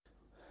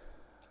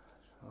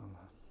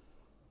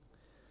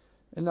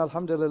إن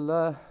الحمد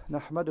لله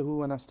نحمده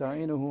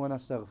ونستعينه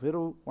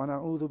ونستغفره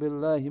ونعوذ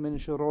بالله من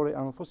شرور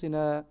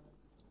أنفسنا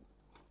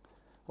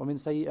ومن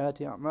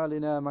سيئات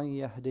أعمالنا من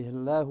يهده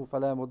الله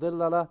فلا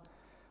مضل له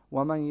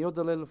ومن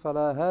يضلل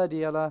فلا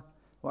هادي له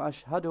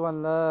وأشهد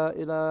أن لا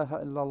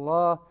إله إلا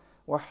الله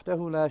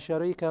وحده لا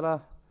شريك له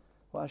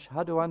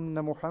وأشهد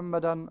أن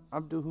محمدا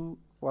عبده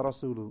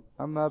ورسوله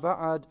أما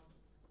بعد.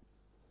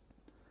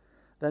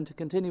 Then to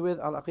continue with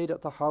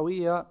Al-Aqeedah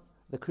Tahawiyyah,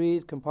 the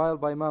creed compiled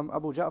by Imam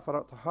Abu Ja'far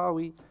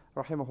al-Tahawi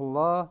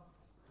rahimahullah,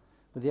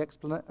 with the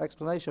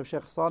explanation of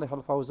Shaykh Salih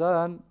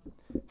al-Fawzan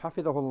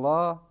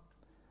hafidhahullah.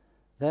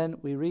 Then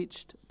we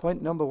reached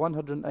point number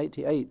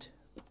 188,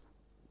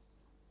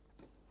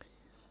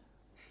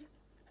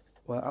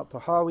 where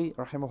al-Tahawi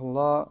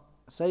rahimahullah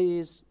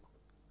says,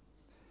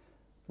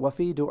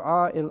 وَفِي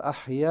دُعَاءِ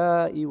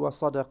الْأَحْيَاءِ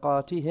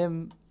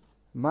وَصَدَقَاتِهِمْ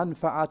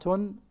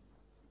مَنْفَعَةٌ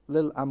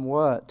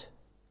لِلْأَمْوَاتِ.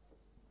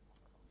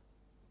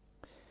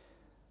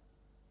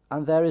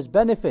 And there is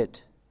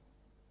benefit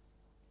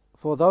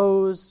for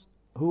those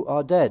who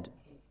are dead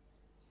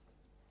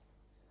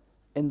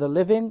in the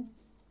living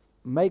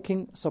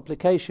making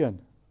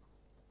supplication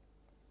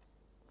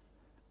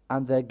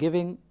and their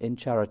giving in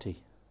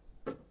charity.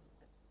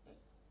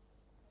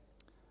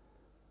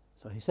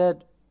 So he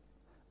said,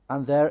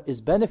 and there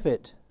is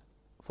benefit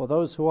for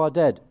those who are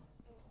dead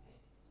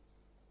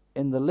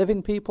in the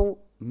living people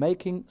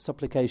making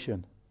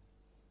supplication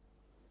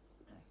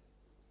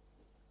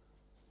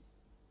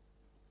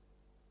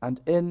and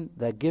in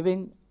their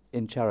giving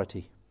in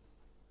charity.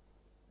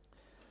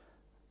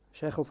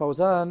 Shaykh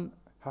al-Fawzan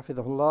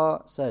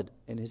hafidhahullah said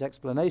in his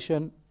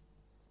explanation,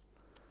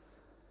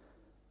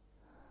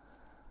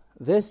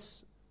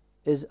 this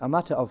is a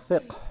matter of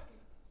fiqh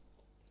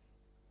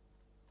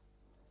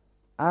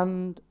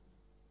and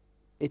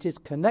it is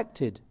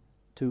connected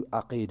to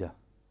Aqeedah.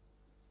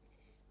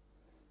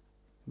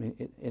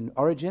 In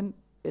origin,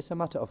 it's a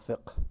matter of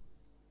fiqh,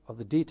 of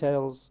the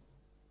details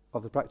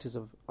of the practice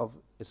of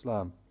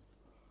Islam.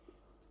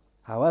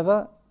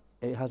 However,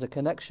 it has a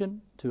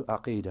connection to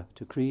Aqeedah,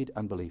 to creed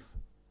and belief.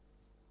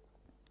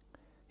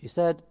 He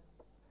said,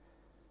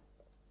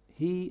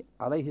 he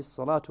alayhi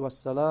salatu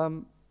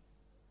wassalam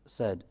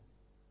said,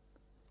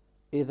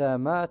 إِذَا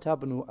مَاتَ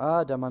ابْنُ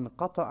آدَمَ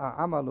انْقَطَعَ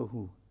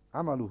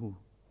عَمَلُهُ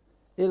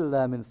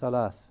إِلَّا مِنْ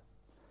ثَلَاثٍ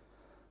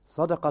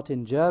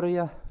صَدَقَةٍ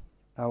جَارِيَةٍ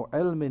أَوْ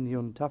عِلْمٍ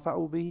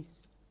يُنْتَفَعُ بِهِ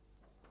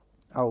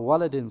أَوْ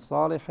وَلَدٍ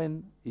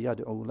صَالِحٍ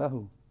يَدْعُو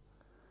لَهُ.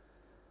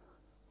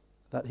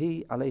 That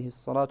he, alayhi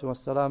salatu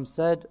wassalam,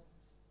 said,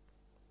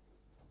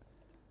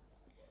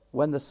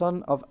 when the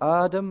son of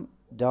Adam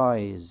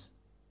dies,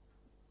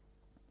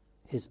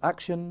 his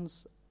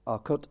actions are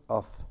cut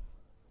off,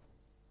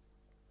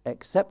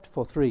 except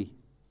for three: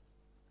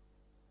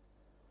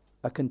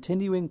 a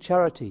continuing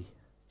charity,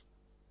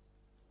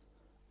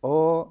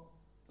 or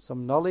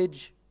some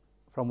knowledge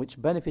from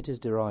which benefit is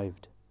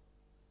derived,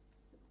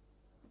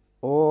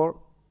 or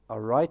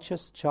a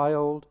righteous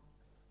child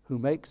who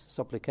makes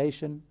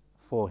supplication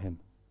for him.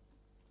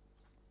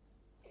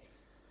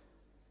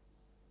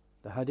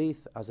 The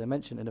hadith, as I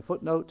mentioned in a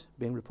footnote,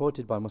 being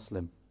reported by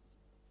Muslim,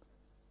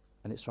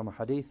 and it's from a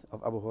hadith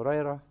of Abu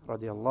Hurairah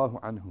radiyallahu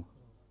anhu,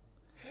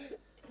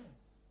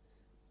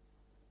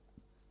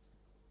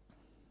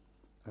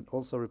 and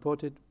also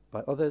reported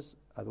by others,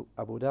 Abu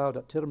Dawud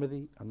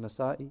at-Tirmidhi and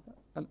Nasa'i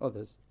and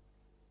others.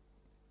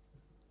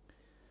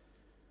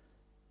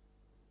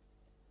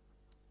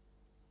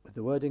 With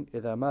the wording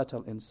إِذَا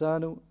مَاتَ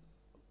الْإِنسَانُ,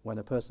 when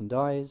a person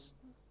dies,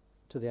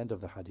 to the end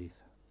of the hadith.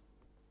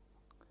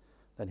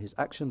 Then his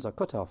actions are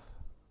cut off,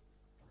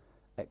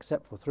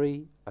 except for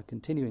three: a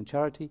continuing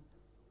charity,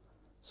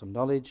 some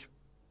knowledge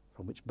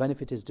from which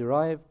benefit is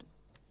derived,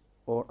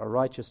 or a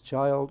righteous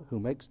child who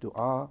makes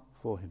dua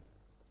for him.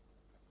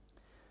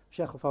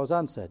 Shaykh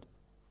al-Fawzan said,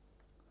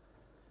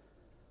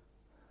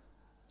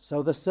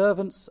 so the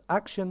servant's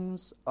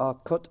actions are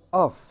cut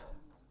off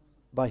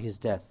by his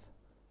death,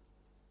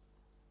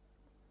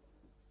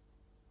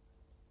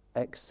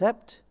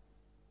 except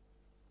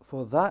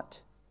for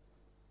that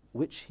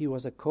which he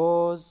was a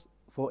cause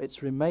for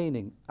its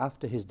remaining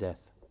after his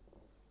death.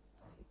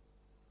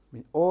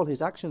 All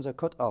his actions are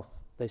cut off,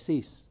 they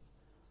cease.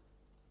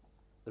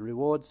 The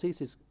reward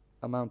ceases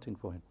amounting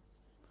for him,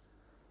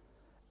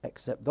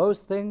 except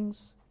those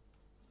things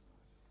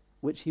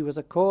which he was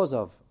a cause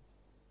of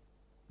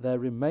their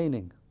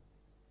remaining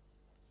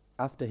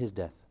after his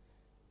death.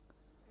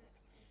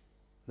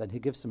 Then he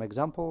gives some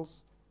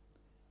examples,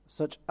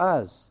 such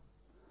as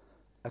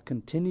a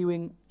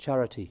continuing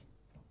charity,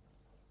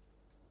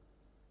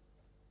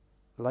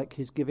 like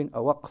he's giving a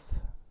waqf,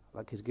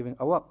 like he's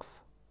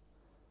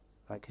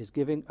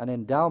giving an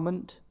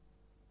endowment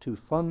to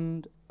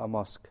fund a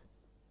mosque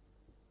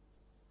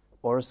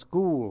or a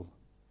school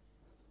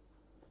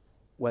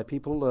where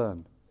people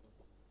learn.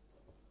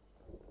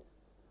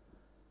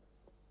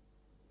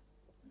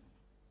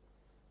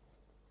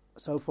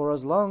 So for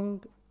as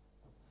long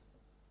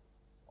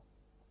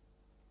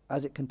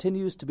as it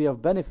continues to be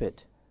of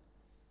benefit,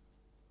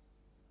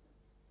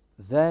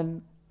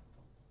 then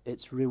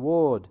its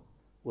reward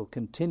will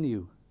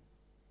continue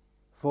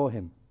for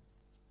him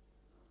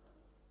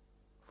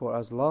for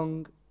as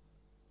long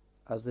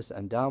as this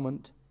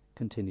endowment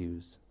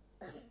continues.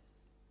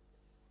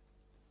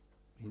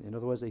 In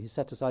other words, that he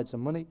set aside some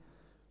money,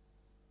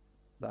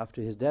 that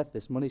after his death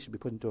this money should be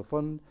put into a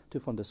fund to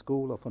fund a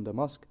school or fund a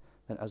mosque,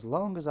 and as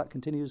long as that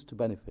continues to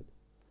benefit,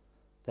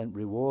 then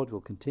reward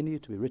will continue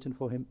to be written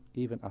for him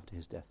even after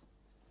his death.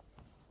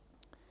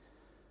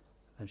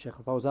 And Shaykh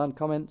al-Fawzan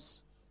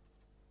comments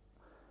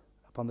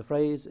upon the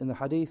phrase in the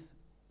hadith,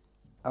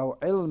 "Aw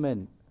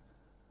ilmin,"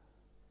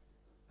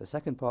 the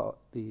second part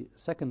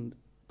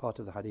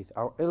of the hadith,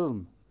 "Aw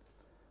ilm,"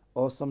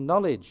 or some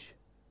knowledge.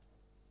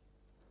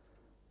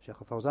 Shaykh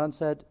al-Fawzan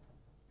said,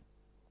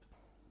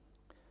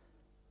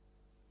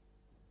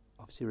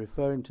 obviously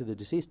referring to the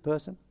deceased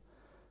person,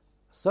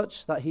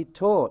 such that he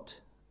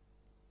taught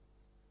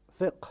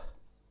fiqh,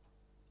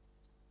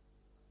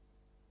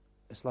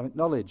 Islamic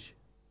knowledge,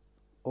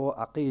 or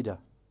Aqeedah,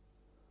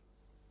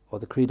 or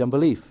the creed and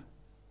belief.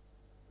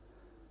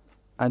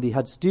 And he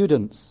had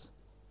students.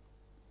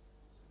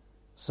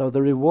 So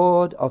the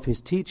reward of his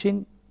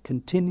teaching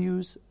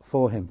continues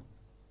for him.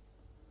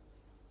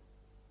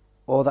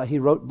 Or that he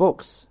wrote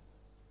books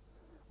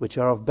which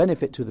are of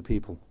benefit to the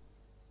people,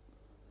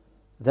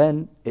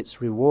 then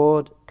its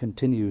reward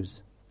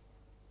continues.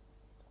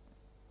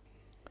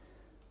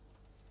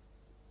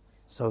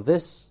 So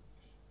this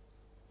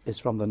is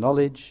from the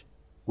knowledge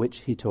which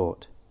he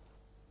taught.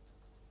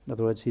 In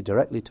other words, he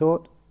directly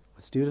taught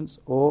with students,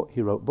 or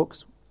he wrote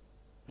books,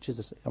 which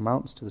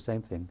amounts to the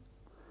same thing.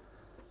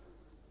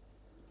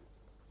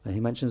 Then he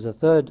mentions the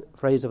third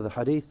phrase of the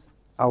hadith,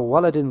 "Aw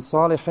waladin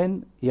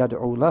salihin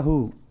yad'u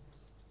lahu,"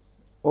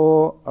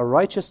 or a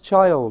righteous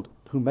child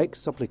who makes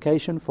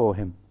supplication for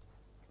him.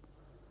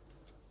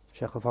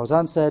 Shaykh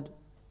al-Fawzan said,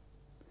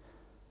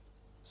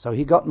 so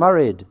he got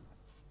married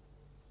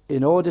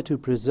in order to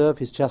preserve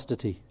his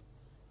chastity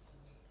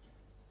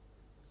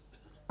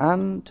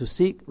and to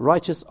seek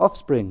righteous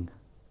offspring.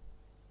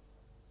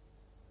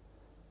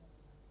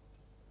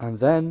 And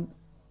then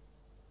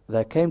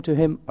there came to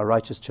him a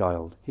righteous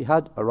child. He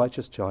had a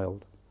righteous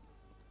child.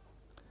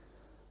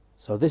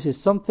 So this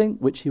is something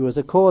which he was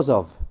a cause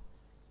of.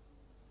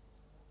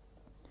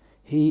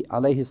 He,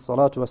 alayhi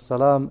salatu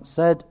wassalam,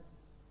 said,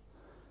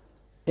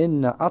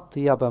 "Inna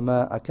atyaba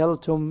ma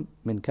akaltum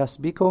min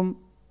kasbikum,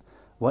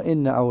 wa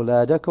inna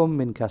awladakum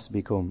min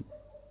kasbikum."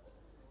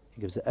 He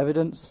gives the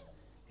evidence.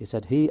 He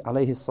said, he,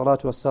 alayhi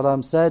salatu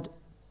wassalam, said,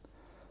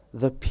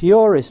 "The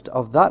purest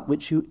of that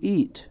which you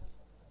eat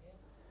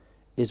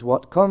is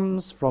what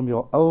comes from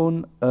your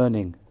own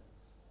earning,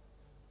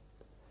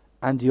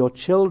 and your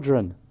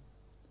children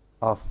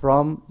are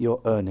from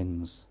your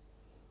earnings."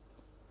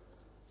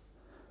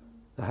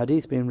 The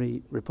hadith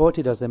being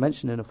reported, as they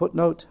mentioned in a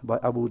footnote, by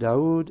Abu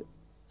Dawud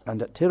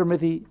and at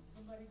Tirmidhi.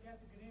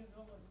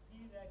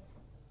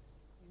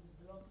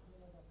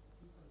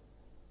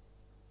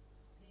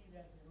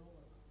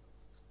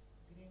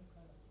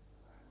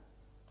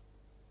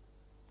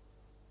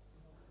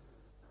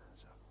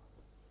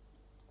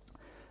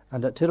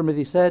 And at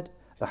Tirmidhi said,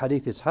 the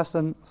hadith is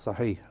Hasan,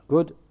 Sahih,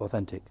 good,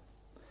 authentic.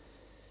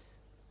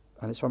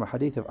 And it's from a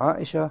hadith of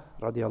Aisha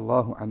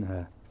radiallahu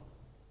anha.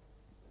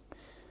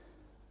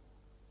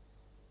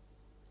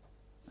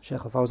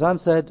 Shaykh al-Fawzan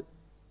said,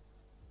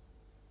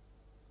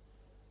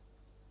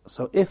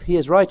 so if he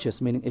is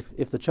righteous, meaning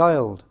if the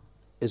child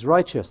is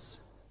righteous,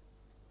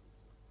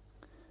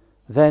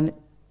 then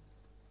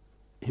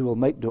he will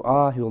make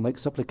dua, he will make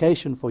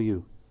supplication for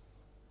you.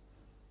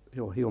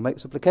 He will make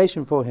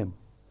supplication for him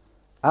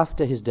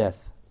after his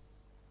death.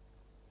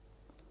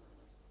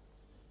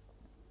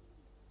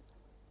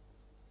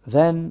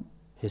 Then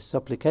his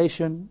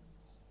supplication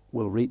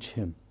will reach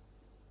him.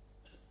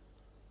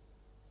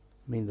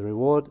 I mean, the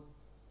reward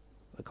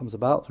that comes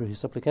about through his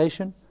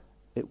supplication,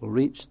 it will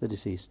reach the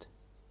deceased.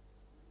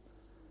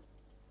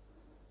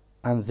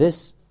 And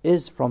this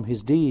is from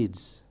his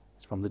deeds,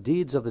 it's from the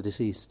deeds of the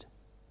deceased,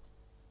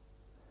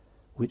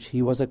 which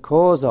he was a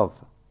cause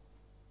of.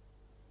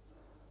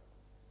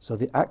 So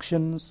the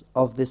actions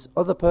of this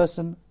other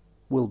person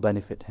will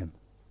benefit him.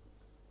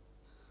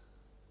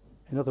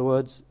 In other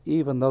words,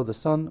 even though the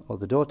son or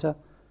the daughter,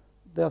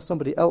 they are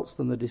somebody else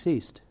than the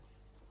deceased,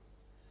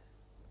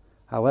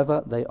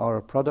 however, they are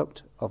a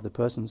product of the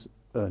person's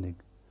earning.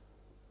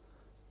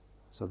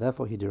 So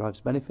therefore he derives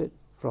benefit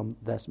from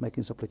thus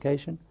making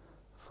supplication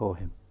for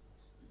him.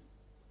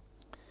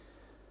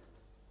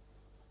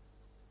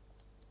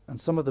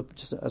 And some of the,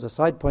 just as a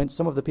side point,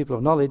 some of the people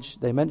of knowledge,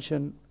 they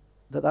mention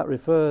that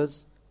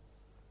refers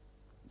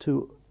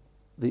to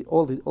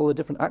all the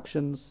different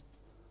actions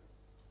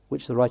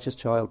which the righteous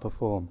child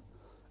perform,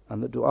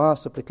 and the dua,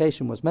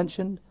 supplication, was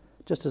mentioned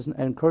just as an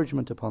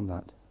encouragement upon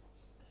that.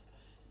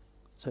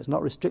 So it's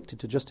not restricted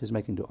to just his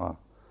making dua.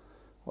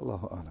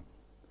 Wallahu a'lam.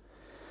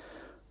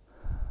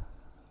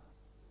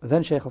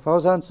 Then Shaykh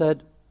al-Fawzan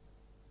said,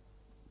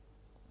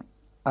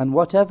 and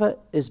whatever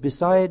is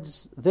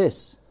besides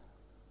this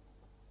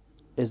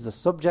is the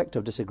subject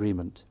of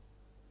disagreement.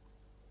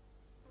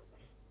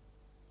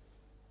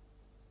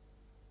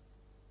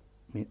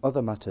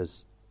 other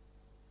matters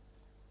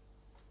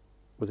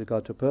with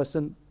regard to a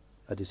person,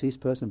 a deceased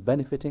person,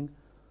 benefiting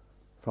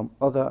from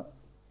other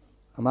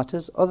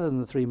matters other than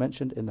the three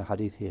mentioned in the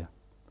hadith here.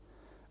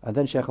 And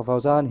then Shaykh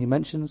al-Fawzan, he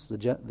mentions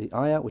the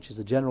ayah, which is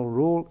the general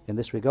rule in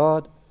this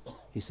regard.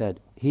 He said,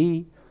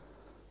 He,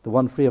 the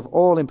one free of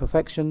all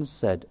imperfections,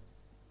 said,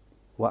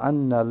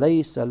 وَأَنَّ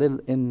لَيْسَ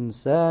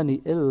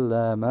لِلْإِنسَانِ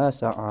إِلَّا مَا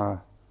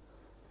سَعَى.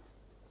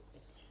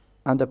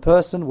 And a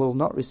person will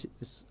not receive,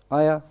 this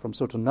ayah from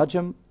Surah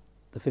Al-Najm,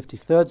 the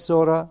 53rd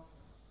surah,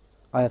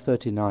 ayah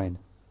 39,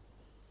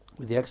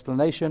 with the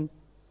explanation,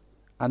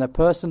 and a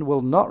person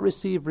will not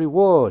receive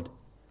reward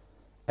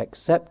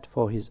except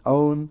for his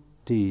own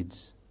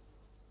deeds.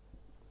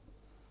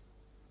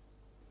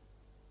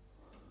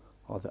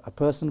 Or that a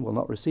person will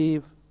not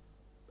receive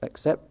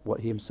except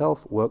what he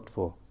himself worked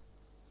for.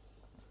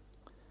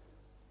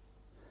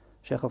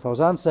 Shaykh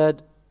al-Fawzan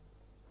said,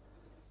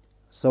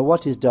 so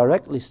what is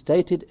directly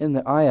stated in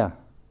the ayah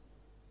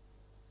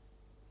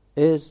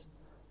is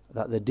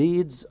that the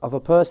deeds of a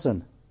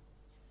person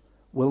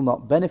will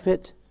not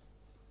benefit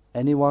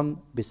anyone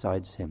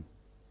besides him.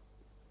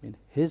 I mean,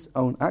 his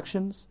own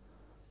actions,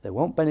 they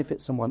won't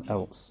benefit someone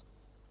else,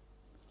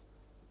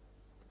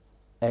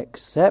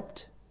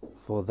 except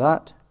for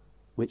that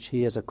which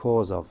he is a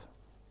cause of.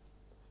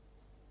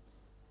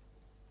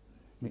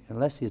 I mean,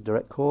 unless he is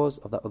direct cause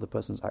of that other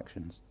person's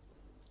actions.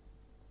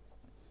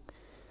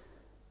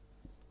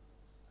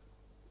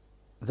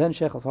 Then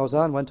Shaykh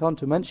al-Fawzan went on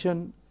to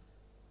mention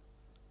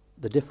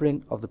the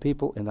differing of the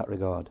people in that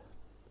regard.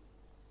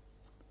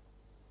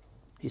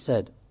 He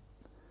said,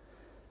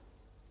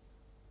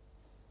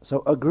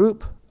 so a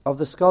group of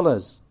the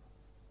scholars,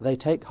 they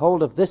take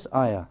hold of this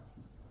ayah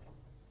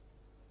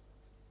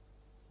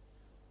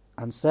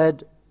and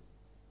said,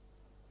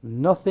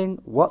 nothing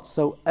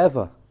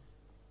whatsoever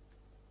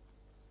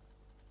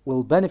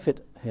will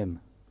benefit him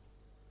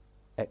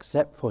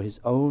except for his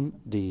own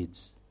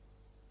deeds.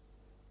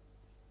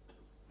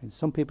 And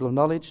some people of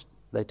knowledge,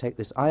 they take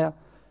this ayah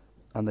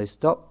and they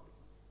stop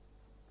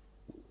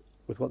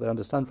with what they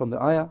understand from the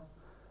ayah,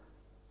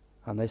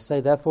 and they say,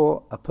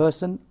 therefore,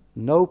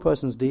 no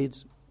person's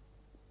deeds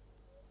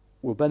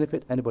will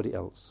benefit anybody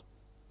else.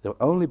 They'll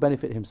only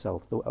benefit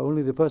himself.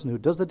 Only the person who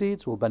does the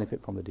deeds will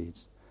benefit from the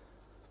deeds.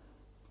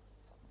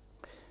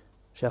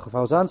 Shaykh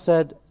al-Fawzan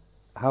said,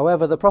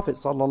 however, the Prophet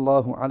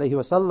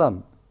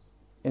ﷺ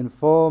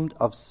informed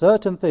of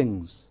certain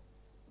things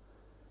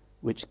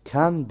which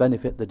can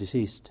benefit the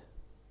deceased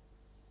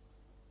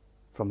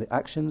from the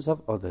actions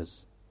of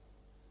others.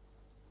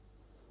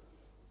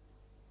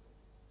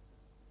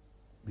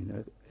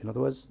 In other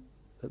words,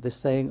 this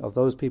saying of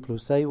those people who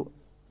say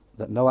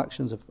that no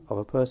actions of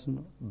a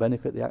person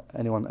benefit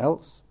anyone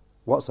else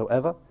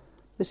whatsoever,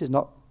 this is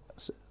not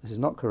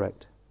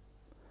correct.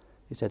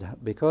 He said,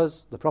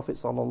 because the Prophet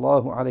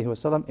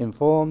ﷺ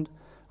informed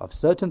of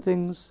certain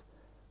things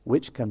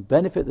which can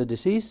benefit the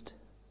deceased,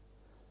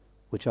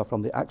 which are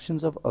from the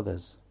actions of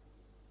others,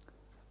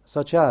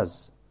 such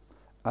as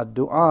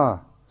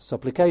ad-du'a,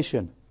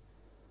 supplication,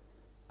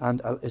 and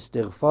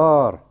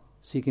al-istighfar,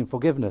 seeking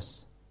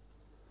forgiveness.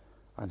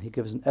 And he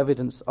gives an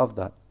evidence of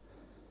that.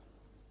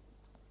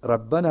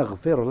 رَبَّنَا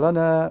اغْفِرْ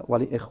لَنَا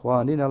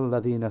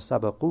وَلِإِخْوَانِنَا الَّذِينَ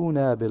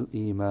سَبَقُونَا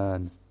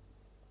بِالْإِيمَانِ.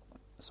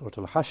 Surah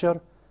Al-Hashr,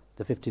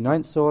 the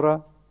 59th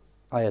surah,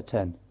 ayah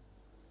 10.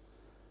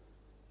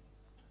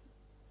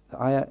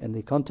 The ayah in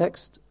the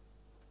context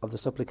of the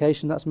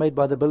supplication that's made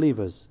by the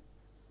believers,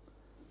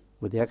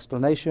 with the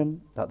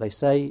explanation that they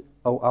say,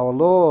 O our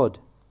Lord,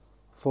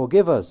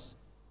 forgive us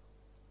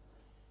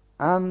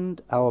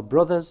and our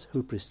brothers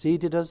who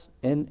preceded us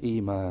in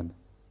Iman.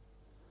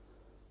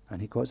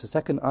 And he quotes the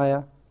second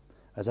ayah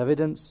as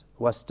evidence,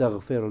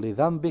 وَاسْتَغْفِرْ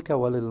لِذَنْبِكَ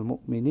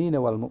وَلِلْمُؤْمِنِينَ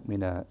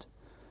وَالْمُؤْمِنَاتِ.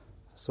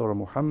 Surah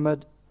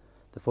Muhammad,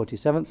 the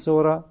 47th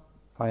surah,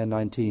 ayah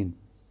 19.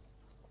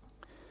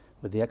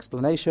 With the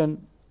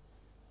explanation,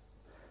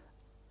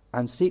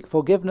 and seek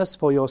forgiveness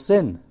for your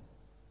sin,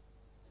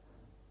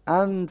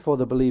 and for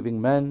the believing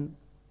men,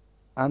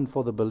 and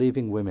for the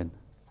believing women.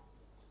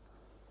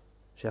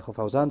 Shaykh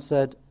al-Fawzan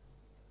said,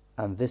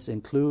 and this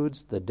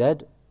includes the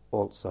dead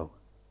also.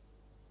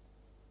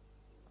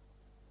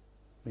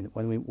 I mean,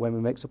 when we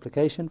make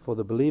supplication for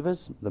the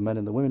believers, the men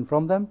and the women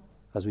from them,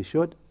 as we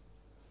should,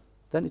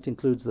 then it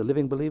includes the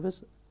living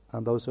believers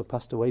and those who have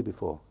passed away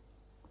before.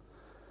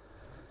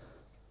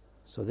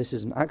 So this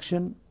is an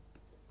action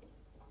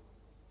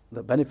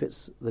that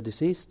benefits the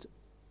deceased,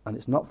 and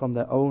it's not from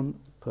their own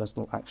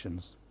personal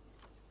actions.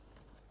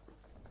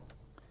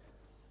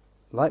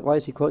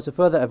 Likewise, he quotes a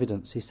further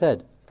evidence. He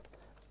said,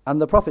 and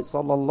the Prophet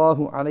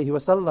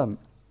ﷺ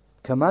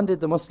commanded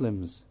the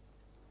Muslims,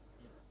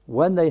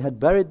 when they had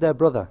buried their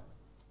brother,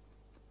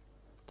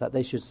 that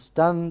they should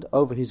stand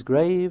over his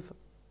grave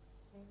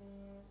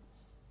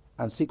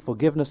and seek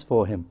forgiveness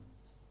for him,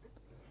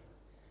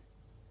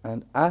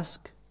 and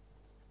ask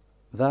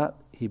that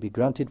he be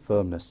granted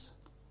firmness.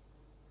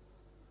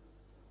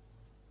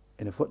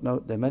 In a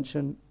footnote, they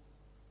mention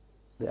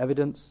the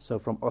evidence. So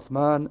from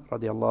Uthman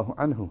radiallahu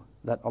anhu,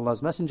 that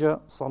Allah's Messenger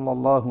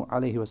sallallahu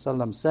alaihi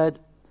wasallam said,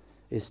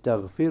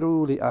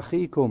 استغفروا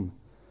لأخيكم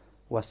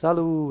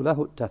وسلوا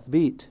له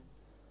التثبيت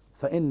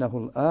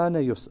فإنه الآن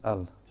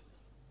يسأل.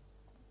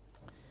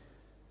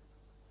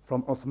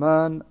 From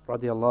Uthman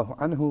radiallahu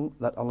anhu,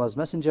 that Allah's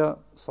Messenger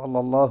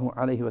sallallahu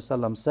alayhi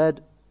wasallam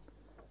said,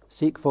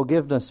 seek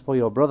forgiveness for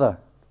your brother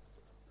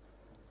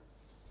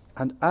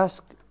and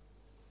ask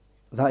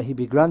that he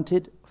be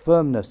granted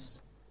firmness,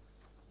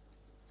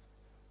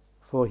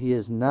 for he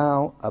is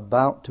now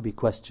about to be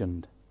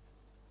questioned.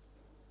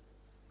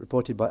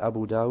 Reported by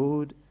Abu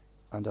Dawud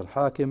and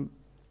Al-Hakim.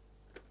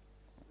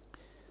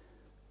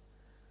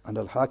 And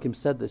Al-Hakim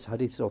said this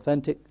hadith is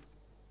authentic,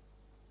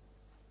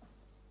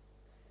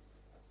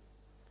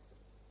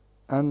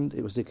 and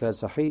it was declared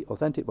Sahih,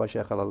 authentic by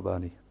Shaykh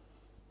Al-Albani.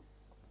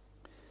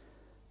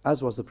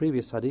 As was the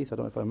previous hadith, I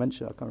can't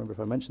remember if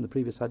I mentioned the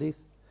previous hadith,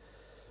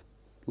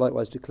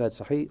 likewise declared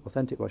Sahih,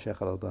 authentic by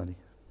Shaykh Al-Albani.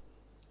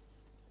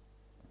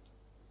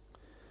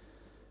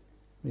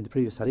 In the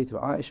previous hadith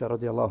of Aisha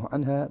radiallahu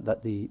anha,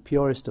 that the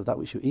purest of that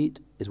which you eat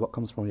is what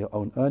comes from your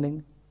own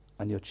earning,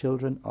 and your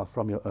children are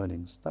from your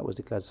earnings. That was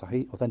declared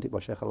Sahih, authentic by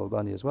Shaykh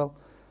Al-Albani as well.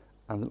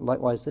 And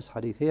likewise this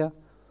hadith here,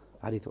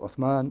 hadith of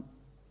Uthman,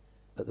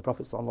 that the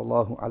Prophet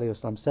sallallahu alaihi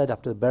wasallam said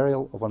after the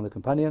burial of one of the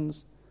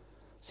companions,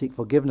 seek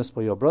forgiveness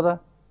for your brother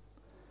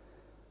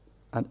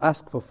and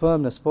ask for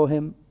firmness for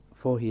him,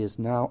 for he is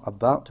now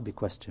about to be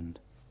questioned.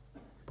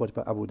 Reported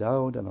by Abu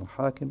Dawud and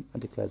Al-Hakim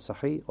and declared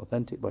Sahih,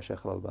 authentic by Shaykh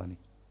Al-Albani.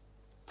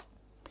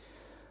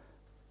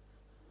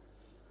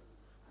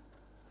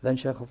 Then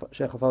Shaykh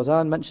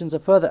Al-Fawzan mentions a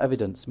further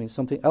evidence, means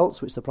something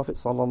else which the Prophet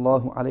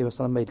sallallahu alaihi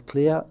wasallam made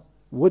clear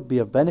would be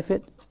of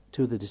benefit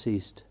to the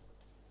deceased.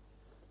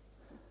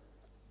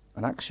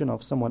 An action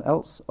of someone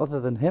else other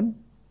than him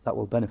that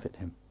will benefit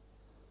him.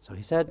 So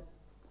he said,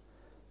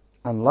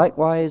 and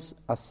likewise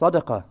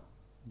as-sadaqah,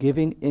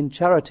 giving in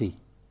charity,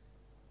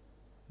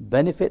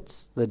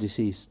 benefits the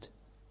deceased.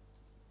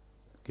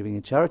 Giving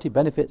in charity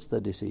benefits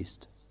the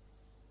deceased.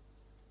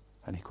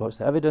 And he quotes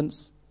the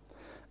evidence.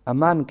 A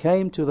man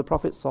came to the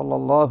Prophet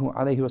sallallahu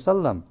alaihi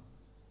wasallam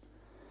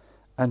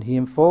and he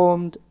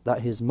informed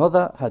that his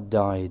mother had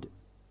died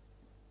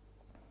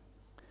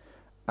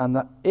and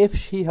that if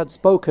she had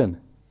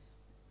spoken,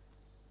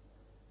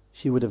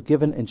 she would have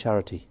given in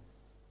charity.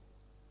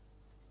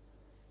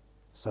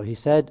 So he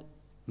said,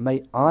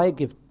 may I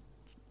give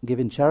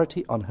in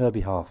charity on her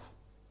behalf?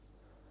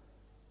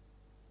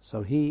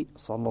 So he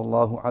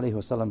sallallahu alaihi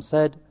wasallam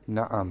said,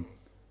 Na'am,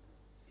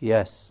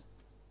 yes.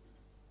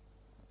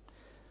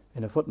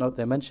 In a footnote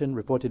they mention,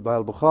 reported by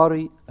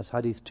Al-Bukhari as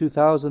hadith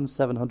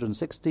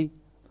 2760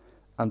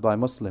 and by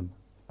Muslim,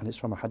 and it's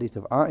from a hadith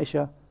of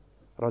Aisha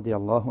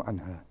radiallahu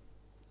anha.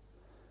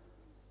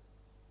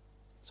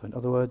 So in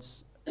other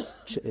words,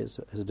 is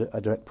a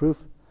direct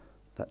proof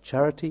that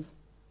charity,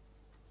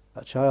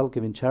 a child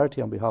giving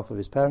charity on behalf of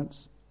his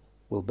parents,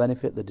 will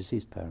benefit the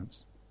deceased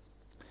parents.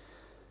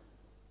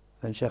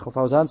 Then Shaykh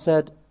Al-Fawzan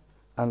said,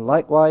 and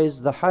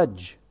likewise the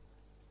Hajj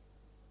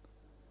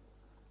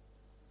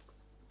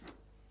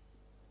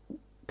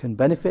can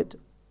benefit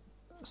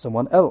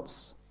someone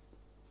else,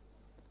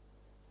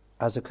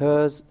 as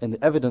occurs in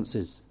the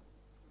evidences,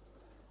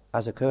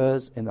 as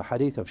occurs in the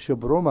hadith of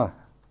Shubrumah,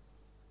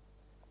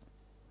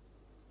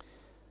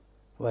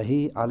 where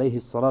he alayhi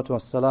salatu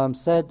wassalam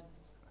said,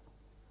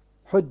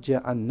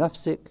 Hujja an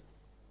nafsik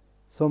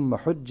thumma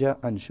hujja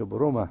an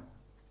Shubrumah,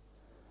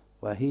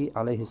 where he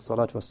alayhi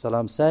salatu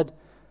wassalam said,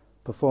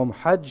 perform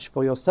Hajj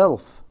for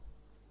yourself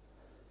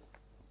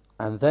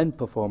and then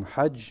perform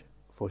Hajj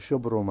for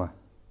Shubrumah.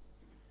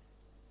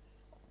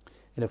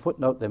 In a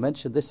footnote they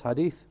mentioned this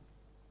hadith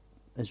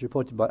is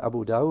reported by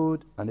Abu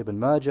Dawud and Ibn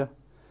Majah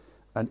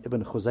and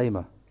Ibn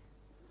Khuzaymah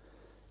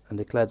and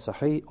declared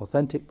Sahih,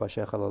 authentic by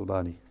Shaykh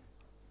Al-Albani.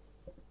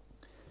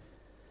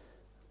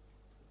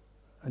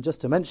 And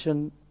just to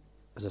mention,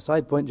 as a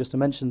side point, just to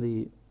mention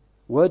the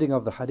wording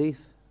of the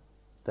hadith,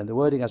 then the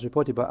wording as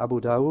reported by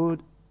Abu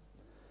Dawud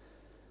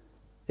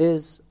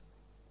is,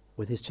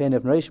 with his chain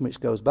of narration which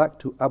goes back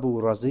to Abu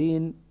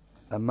Razin,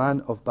 a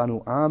man of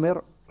Banu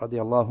Amir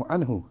radiallahu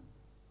anhu.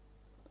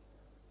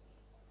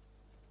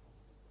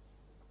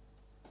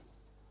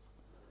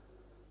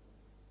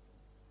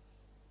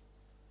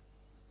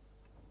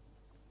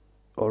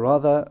 Or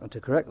rather, to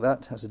correct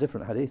that, that's a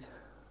different hadith.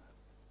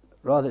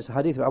 Rather, it's a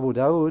hadith of Abu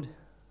Dawud.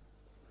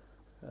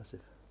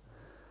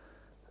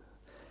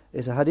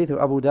 It's a hadith of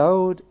Abu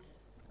Dawud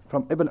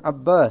from Ibn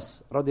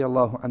Abbas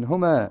radiallahu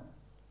anhuma,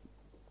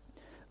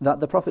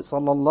 that the Prophet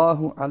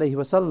sallallahu alaihi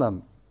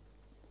wasallam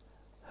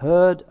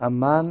heard a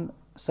man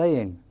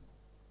saying,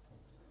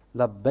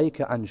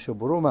 Labbayka an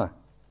Shubrumah. I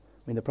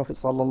mean, the Prophet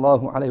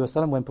sallallahu alaihi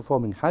wasallam, when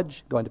performing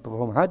Hajj, going to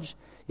perform Hajj,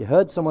 he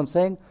heard someone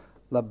saying,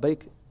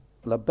 Labbayka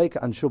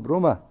an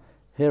Shubrumah.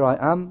 Here I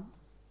am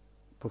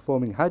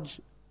performing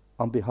Hajj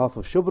on behalf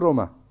of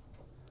Shubrumah.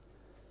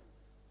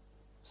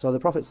 So the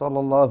Prophet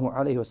sallallahu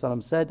alaihi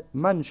wasallam said,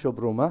 Man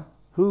Shubrumah?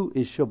 Who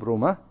is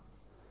Shubrumah?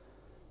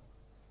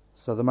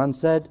 So the man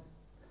said,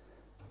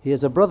 he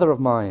is a brother of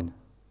mine.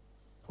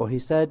 Or he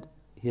said,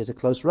 he is a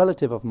close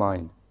relative of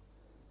mine.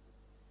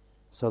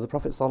 So the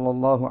Prophet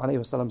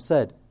ﷺ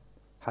said,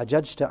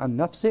 Hajjajta an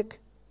nafsik?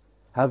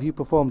 Have you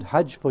performed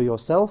Hajj for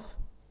yourself?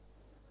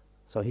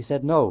 So he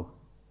said no.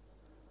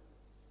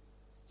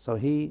 So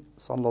he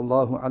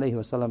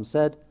ﷺ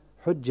said,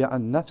 Hujja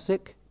an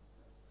nafsik,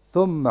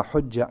 thumma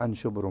hujja an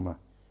shubruma.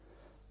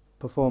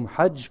 Perform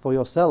Hajj for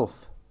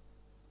yourself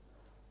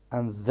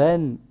and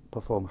then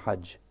perform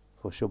Hajj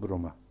for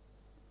shubruma.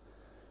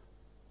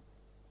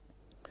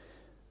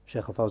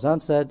 Shaykh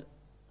al-Fawzan said,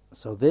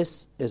 so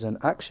this is an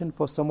action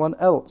for someone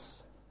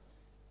else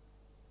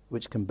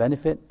which can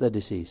benefit the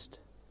deceased.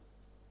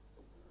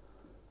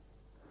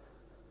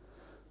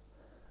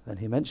 Then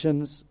he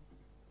mentions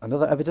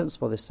another evidence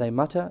for this same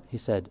matter. He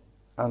said,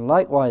 and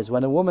likewise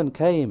when a woman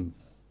came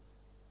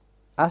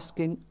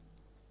asking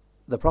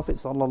the Prophet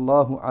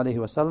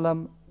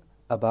ﷺ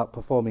about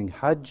performing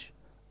Hajj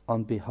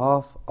on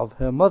behalf of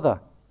her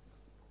mother,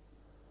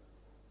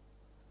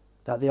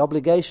 that the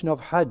obligation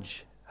of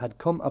Hajj had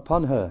come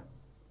upon her,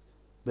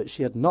 but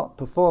she had not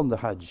performed the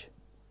Hajj.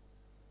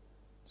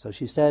 So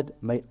she said,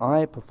 may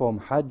I perform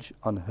Hajj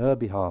on her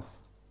behalf?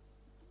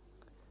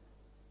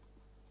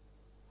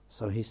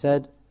 So he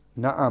said,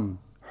 Na'am,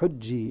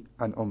 hujji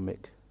an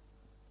ummik.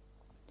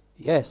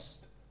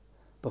 Yes,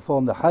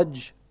 perform the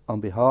Hajj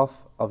on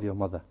behalf of your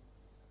mother.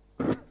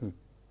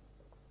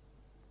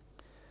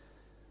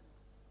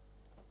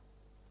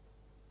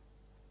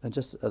 And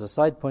just as a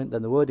side point,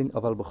 then the wording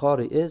of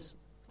Al-Bukhari is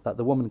that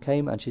the woman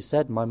came and she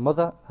said, my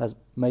mother has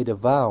made a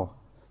vow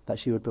that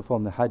she would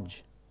perform the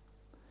Hajj,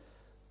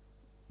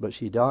 but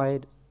she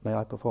died, may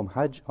I perform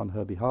Hajj on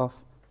her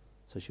behalf?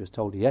 So she was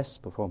told, yes,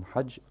 perform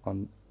Hajj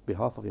on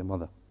behalf of your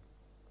mother.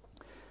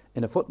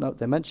 In a footnote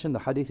they mention the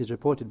hadith is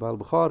reported by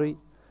Al-Bukhari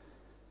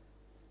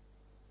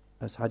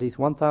as hadith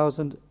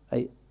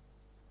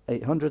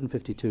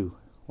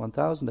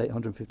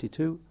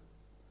 1852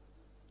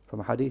 from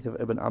a hadith of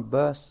Ibn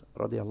Abbas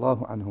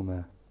radiyallahu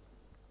anhuma.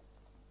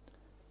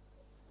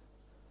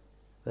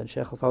 Then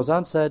Shaykh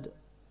al-Fawzan said,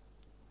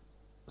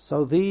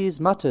 so these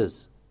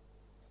matters,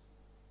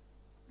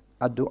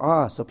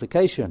 ad-du'a,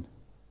 supplication,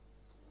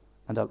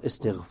 and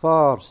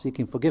al-istighfar,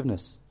 seeking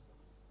forgiveness,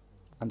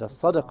 and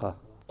al-sadaqah,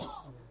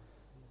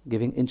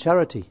 giving in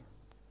charity,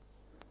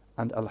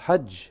 and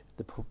al-hajj,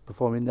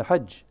 performing the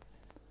hajj,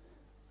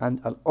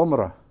 and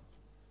al-umrah,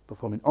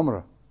 performing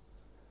umrah,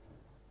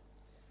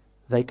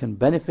 they can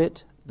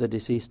benefit the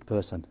deceased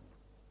person,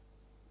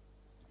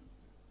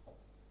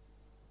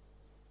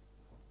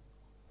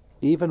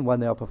 even when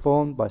they are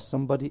performed by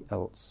somebody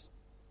else.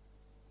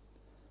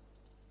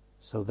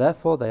 So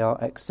therefore they are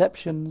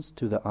exceptions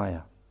to the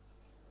ayah.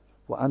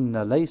 وَأَنَّ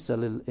لَيْسَ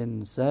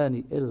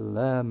لِلْإِنسَانِ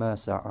إِلَّا مَا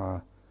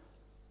سَعَى.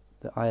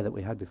 The ayah that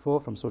we had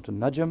before from Surah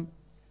An-Najm,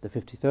 the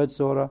 53rd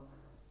surah,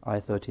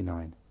 ayah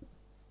 39.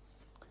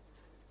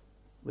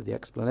 With the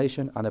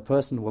explanation, and a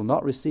person will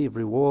not receive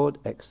reward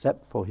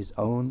except for his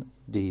own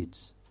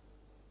deeds.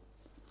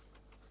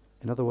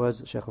 In other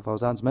words, Shaykh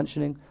al-Fawzan's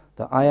mentioning,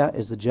 the ayah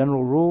is the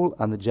general rule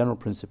and the general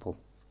principle,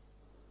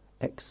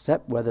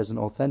 except where there's an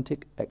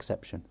authentic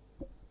exception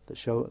that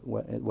show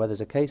where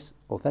there's a case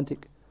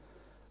authentic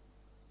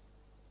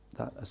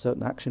that a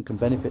certain action can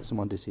benefit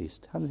someone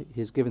deceased. And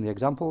he's given the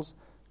examples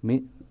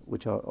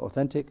which are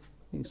authentic: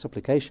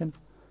 supplication,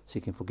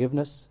 seeking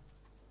forgiveness,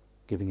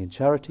 giving in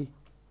charity,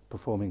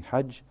 performing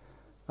Hajj,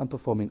 and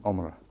performing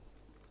Umrah.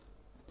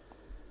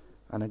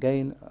 And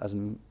again, as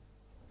an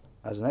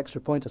extra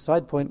point, a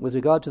side point, with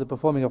regard to the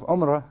performing of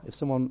Umrah, if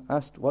someone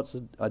asked what's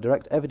a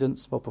direct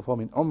evidence for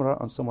performing Umrah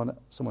on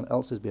someone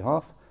else's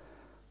behalf,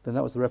 then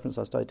that was the reference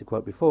I started to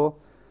quote before,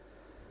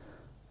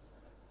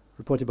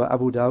 reported by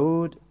Abu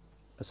Dawud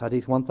as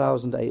hadith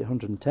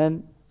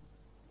 1810,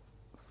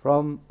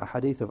 from a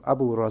hadith of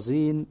Abu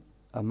Razin,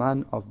 a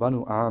man of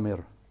Banu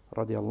Amir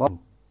radiyallahu,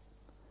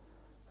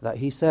 that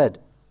he said,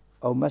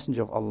 O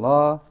Messenger of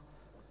Allah,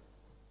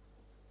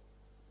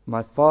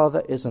 my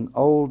father is an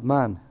old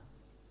man.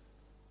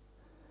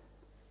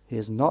 He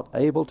is not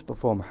able to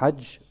perform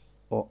Hajj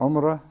or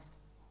Umrah,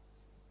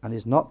 and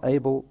is not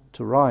able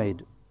to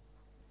ride.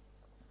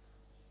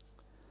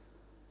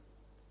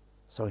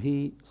 So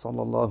he,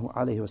 sallallahu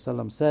alayhi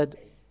wasallam, said,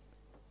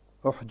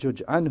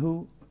 Uhjuj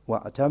anhu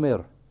wa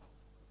atamir.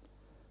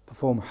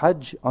 Perform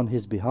Hajj on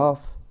his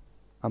behalf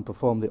and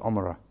perform the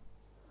Umrah.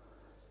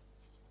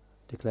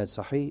 Declared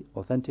Sahih,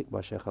 authentic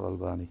by Shaykh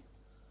al-Albani.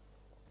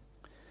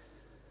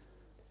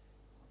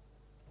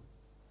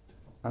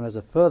 And as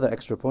a further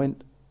extra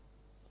point,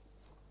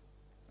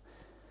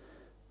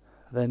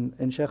 then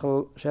in Shaykh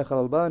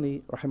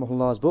al-Albani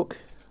rahimahullah's book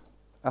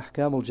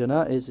Ahkam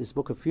al-Janaiz, his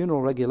book of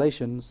funeral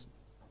regulations,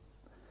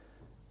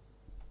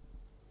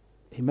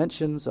 he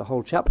mentions a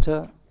whole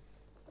chapter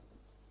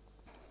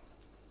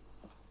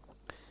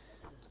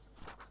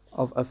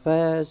of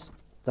affairs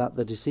that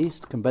the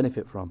deceased can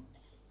benefit from.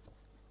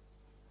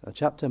 A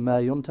chapter, Ma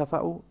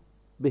yuntafa'u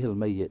bihil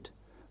mayyit,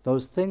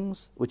 those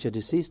things which a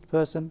deceased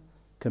person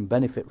can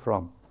benefit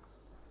from.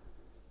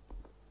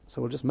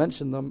 So we'll just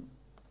mention them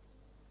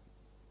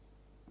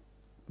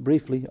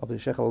briefly. Of the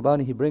Shaykh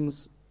al-Albani, he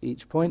brings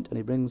each point and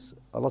he brings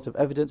a lot of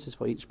evidences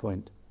for each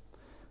point.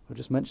 We'll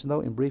just mention,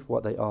 though, in brief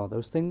what they are.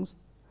 Those things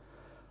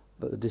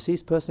that the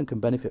deceased person can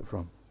benefit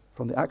from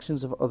the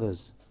actions of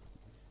others.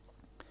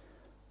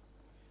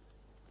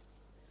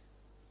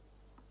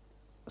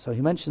 So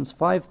he mentions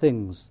 5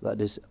 things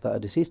that a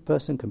deceased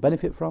person can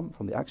benefit from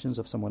the actions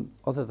of someone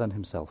other than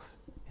himself.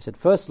 He said,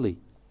 firstly,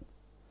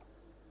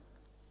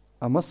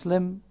 a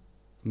Muslim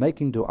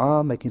making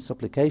dua, making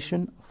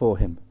supplication for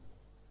him.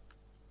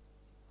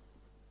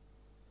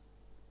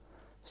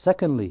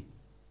 Secondly,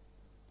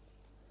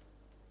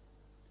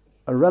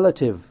 a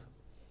relative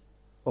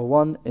or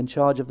one in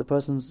charge of the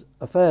person's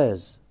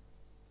affairs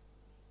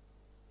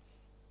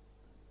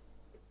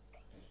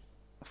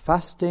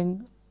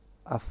fasting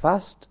a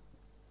fast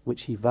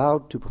which he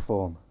vowed to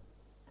perform.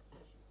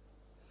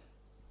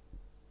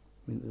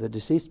 I mean, the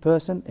deceased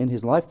person, in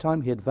his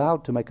lifetime, he had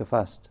vowed to make a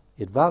fast.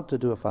 He had vowed to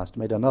do a fast,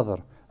 made a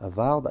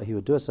vow that he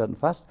would do a certain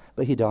fast,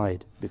 but he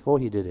died before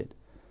he did it.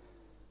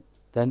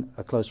 Then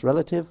a close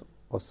relative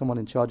or someone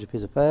in charge of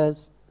his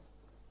affairs,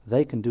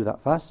 they can do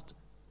that fast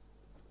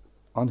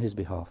on his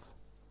behalf.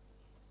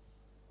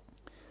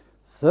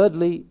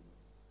 Thirdly,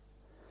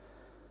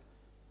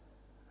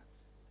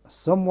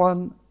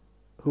 someone,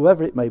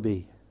 whoever it may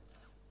be,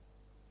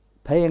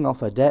 paying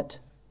off a debt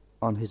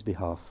on his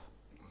behalf.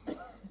 And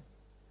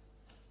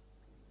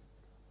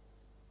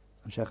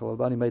Shaykh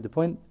al-Albani made the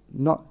point,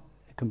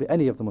 it can be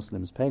any of the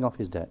Muslims paying off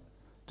his debt.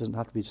 It doesn't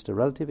have to be just a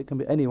relative, it can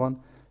be anyone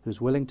who's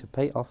willing to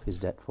pay off his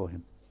debt for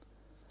him.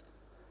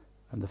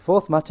 And the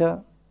fourth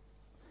matter,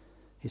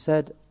 he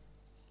said,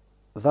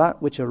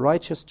 that which a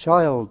righteous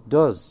child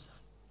does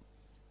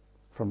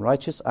from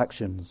righteous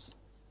actions.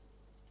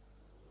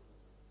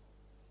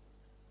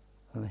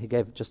 And he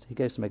gave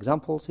some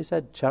examples. He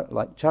said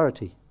like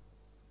charity,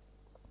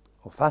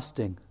 or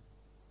fasting,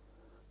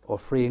 or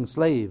freeing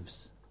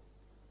slaves,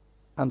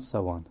 and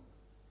so on.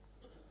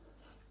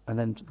 And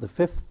then the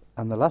fifth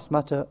and the last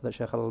matter that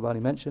Shaykh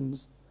al-Albani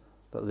mentions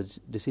that the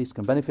deceased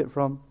can benefit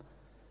from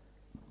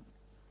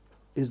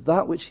is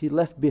that which he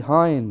left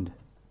behind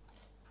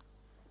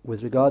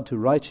with regard to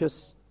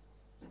righteous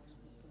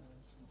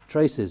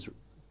traces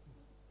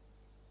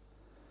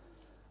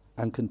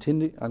and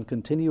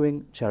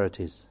continuing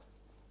charities.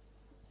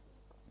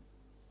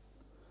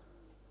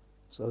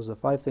 So those are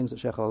 5 things that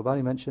Shaykh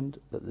al-Albani mentioned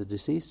that the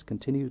deceased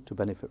continue to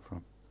benefit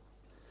from.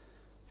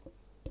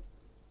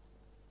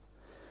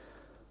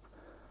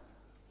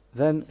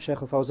 Then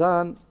Shaykh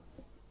al-Fawzan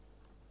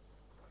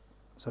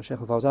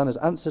has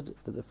answered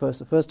that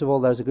first of all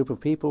there's a group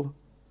of people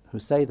who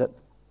say that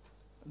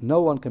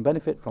no one can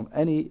benefit from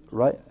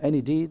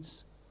any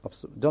deeds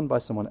done by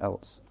someone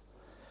else.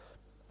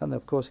 And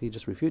of course he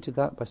just refuted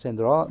that by saying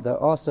there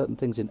are certain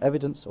things in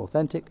evidence,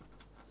 authentic,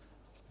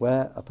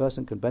 where a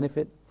person can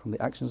benefit from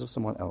the actions of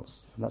someone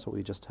else. And that's what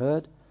we just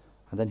heard.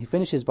 And then he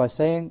finishes by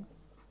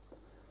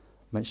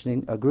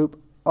mentioning a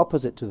group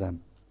opposite to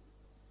them.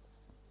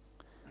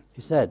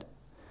 He said,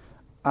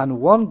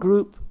 and one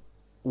group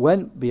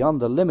went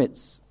beyond the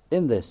limits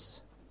in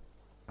this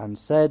and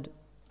said,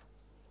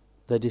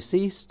 the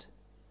deceased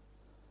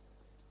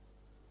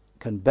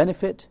can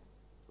benefit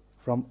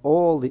from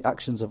all the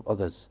actions of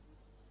others.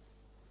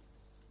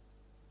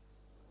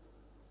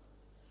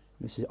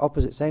 This is the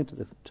opposite saying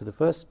to the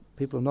first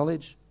people of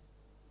knowledge,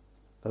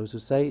 those who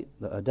say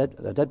that a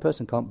dead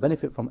person can't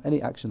benefit from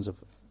any actions of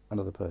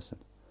another person.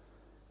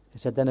 He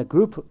said then a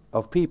group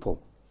of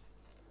people,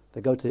 they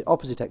go to the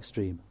opposite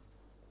extreme,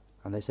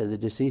 and they say the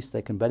deceased,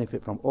 they can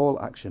benefit from all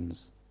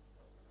actions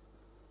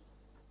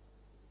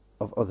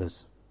of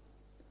others.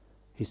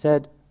 He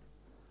said,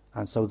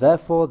 and so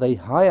therefore they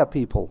hire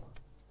people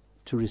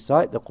to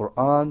recite the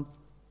Qur'an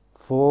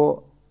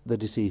for the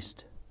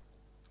deceased.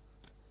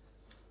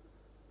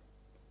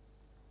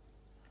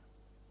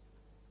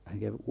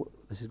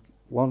 This is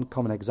one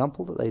common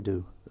example that they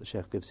do, that the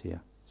Shaykh gives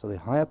here. So they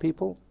hire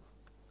people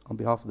on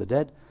behalf of the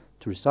dead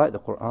to recite the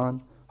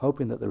Qur'an,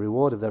 hoping that the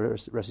reward of their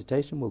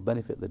recitation will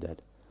benefit the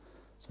dead.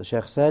 So the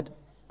Shaykh said,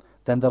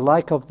 then the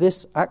like of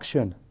this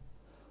action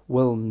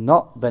will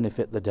not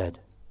benefit the dead,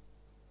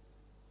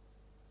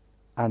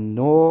 and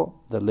nor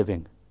the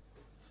living,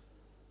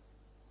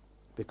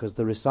 because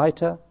the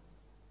reciter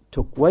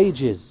took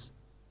wages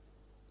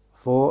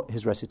for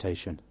his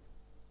recitation.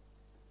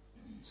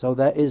 So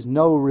there is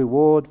no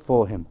reward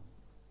for him.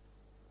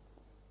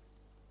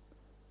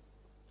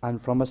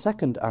 And from a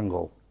second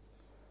angle,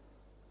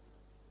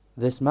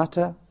 this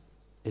matter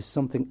is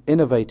something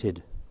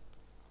innovated.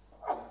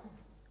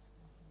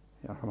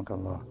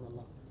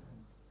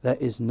 There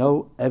is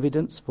no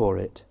evidence for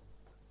it.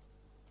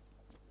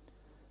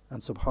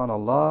 And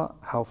subhanallah,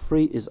 how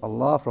free is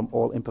Allah from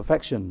all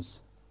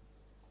imperfections.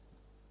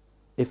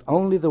 If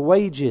only the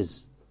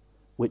wages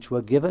which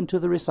were given to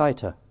the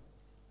reciter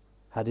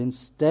had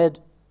instead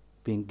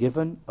been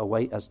given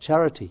away as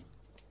charity,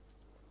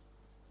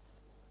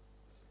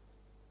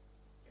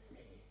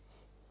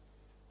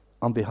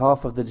 on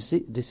behalf of the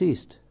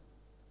deceased,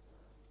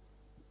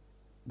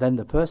 then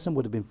the person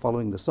would have been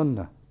following the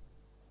sunnah,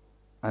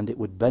 and it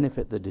would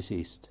benefit the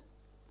deceased.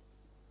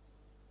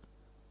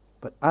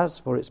 But as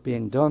for its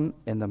being done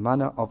in the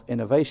manner of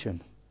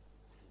innovation,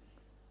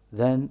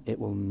 then it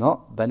will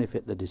not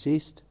benefit the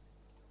deceased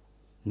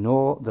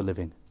nor the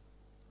living.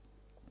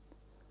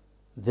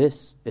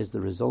 This is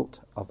the result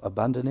of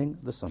abandoning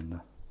the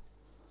sunnah.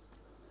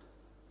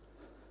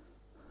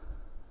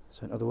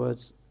 So in other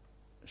words,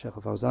 Shaykh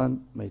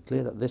al-Fawzan made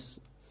clear that this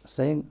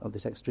saying, of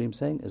this extreme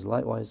saying, is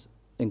likewise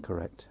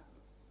incorrect.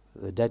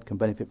 The dead can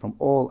benefit from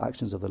all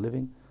actions of the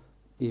living,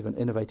 even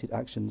innovated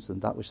actions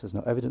and that which there's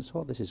no evidence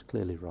for. This is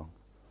clearly wrong.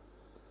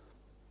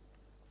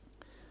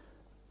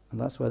 And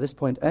that's where this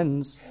point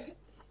ends.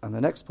 And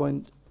the next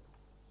point,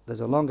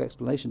 there's a long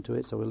explanation to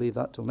it, so we'll leave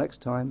that till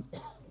next time.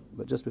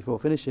 But just before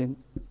finishing,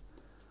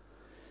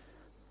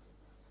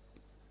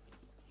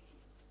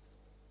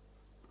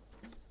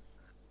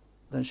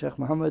 then Sheikh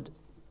Muhammad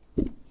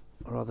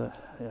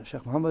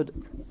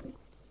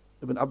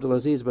ibn Abdul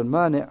Aziz ibn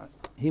Mani',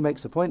 he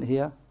makes a point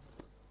here,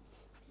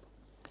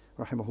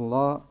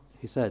 rahimahullah.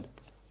 He said,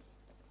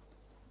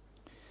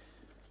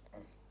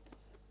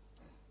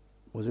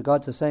 with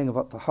regard to the saying of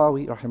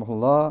At-Tahawi,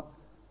 rahimahullah,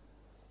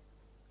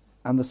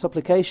 and the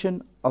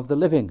supplication of the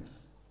living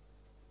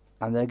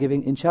and their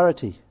giving in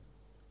charity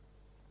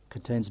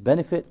contains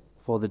benefit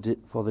for the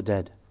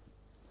dead.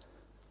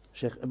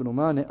 Shaykh Ibn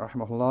Mani',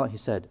 rahimahullah, he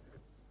said,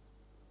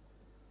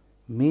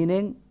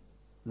 meaning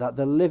that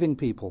the living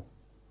people,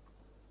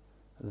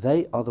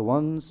 they are the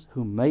ones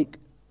who make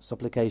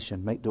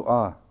supplication, make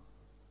dua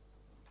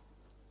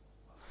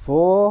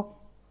for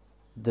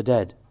the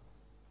dead.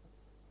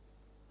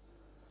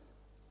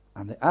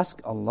 And they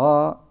ask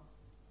Allah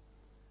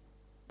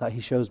that He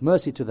shows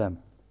mercy to them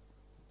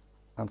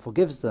and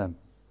forgives them.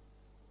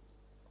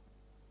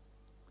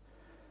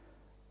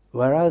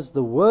 Whereas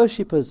the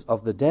worshippers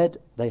of the dead,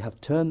 they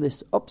have turned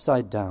this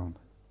upside down.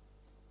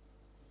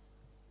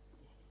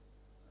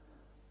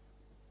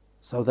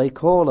 So they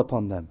call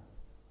upon them.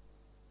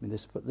 I mean,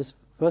 this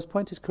first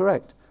point is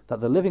correct,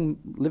 that the living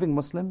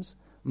Muslims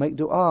make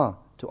dua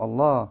to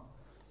Allah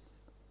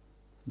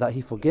that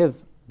He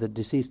forgive the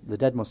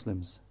dead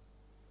Muslims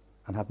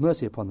and have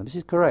mercy upon them. This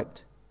is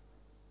correct.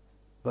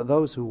 But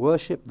those who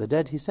worship the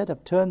dead, he said,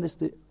 have turned this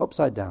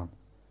upside down.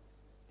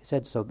 He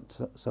said, so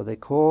they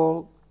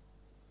call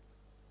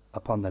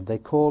upon them. They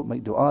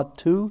make dua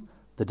to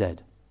the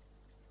dead,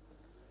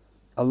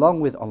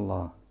 along with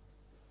Allah,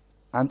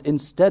 and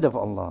instead of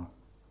Allah.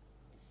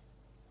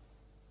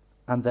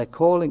 And their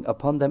calling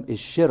upon them is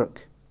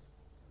shirk,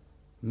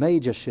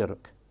 major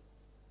shirk,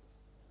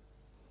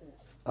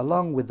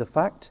 along with the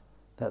fact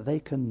that they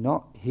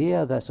cannot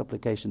hear their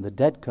supplication. The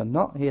dead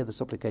cannot hear the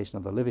supplication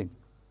of the living,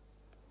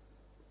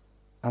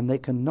 and they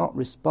cannot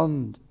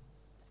respond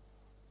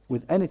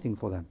with anything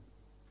for them.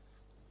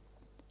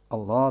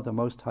 Allah the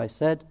Most High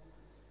said,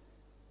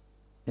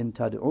 إِن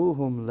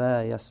تَدْعُوهُمْ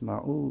لَا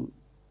يَسْمَعُوا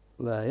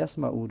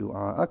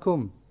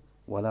دُعَاءَكُمْ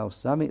وَلَوْ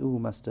سَمِعُوا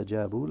مَا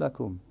اسْتَجَابُوا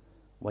لَكُمْ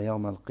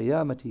وَيَوْمَ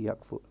الْقِيَامَةِ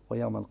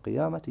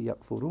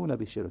يَكْفُرُونَ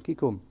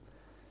بِشِرْكِكُمْ.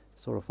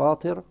 Surah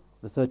Fatir,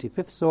 the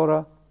 35th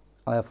Surah,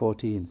 Ayah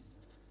 14,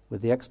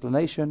 with the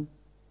explanation,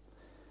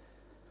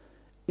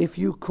 if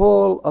you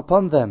call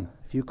upon them,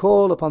 if you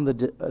call upon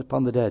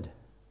the dead,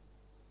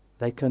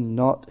 they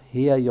cannot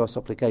hear your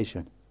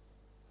supplication.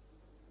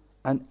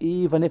 And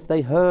even if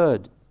they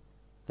heard,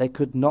 they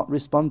could not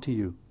respond to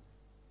you.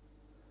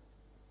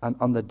 And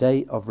on the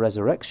day of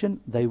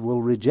resurrection, they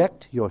will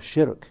reject your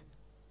shirk.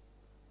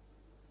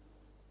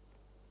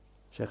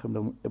 Shaykh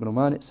Ibn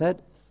Mani'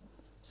 said,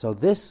 so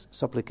this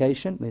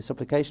supplication, the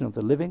supplication of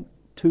the living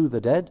to the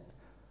dead,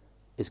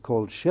 is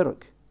called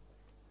shirk.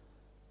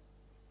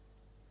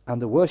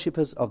 And the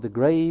worshippers of the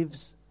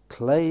graves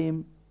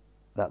claim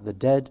that the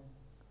dead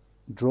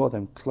draw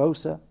them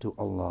closer to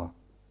Allah.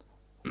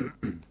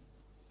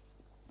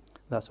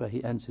 That's where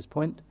he ends his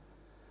point.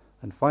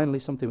 And finally,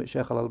 something which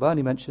Shaykh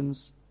al-Albani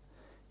mentions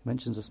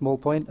a small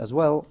point as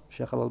well.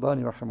 Shaykh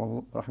al-Albani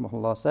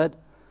rahimahullah said,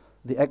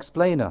 the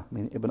explainer, I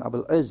mean Ibn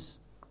Abul Izz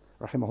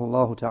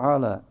rahimahullah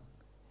ta'ala,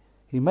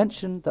 he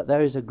mentioned that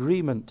there is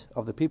agreement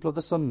of the people of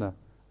the Sunnah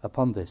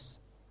upon this.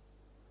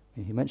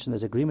 And he mentioned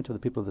there's agreement of the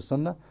people of the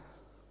Sunnah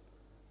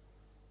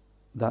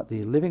that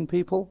the living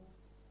people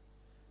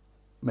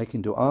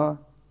making dua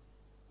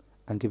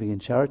and giving in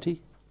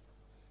charity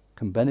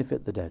can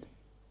benefit the dead.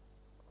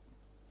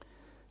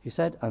 He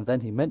said, and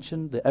then he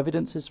mentioned the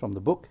evidences from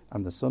the book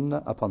and the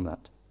Sunnah upon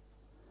that.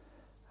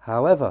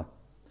 However,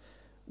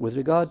 with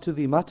regard to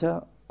the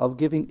matter of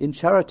giving in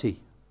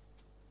charity,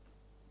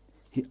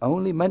 he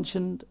only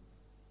mentioned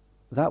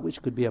that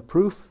which could be a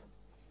proof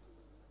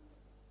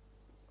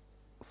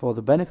for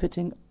the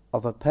benefiting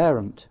of a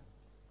parent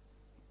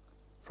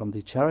from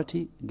the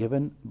charity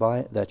given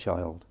by their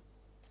child.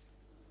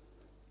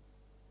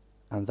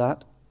 And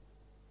that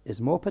is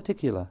more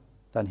particular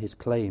than his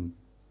claim,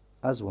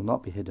 as will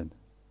not be hidden.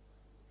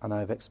 And I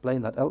have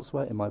explained that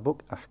elsewhere in my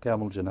book,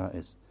 Ahkamul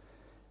Janaiz.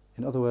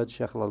 In other words,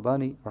 Shaykh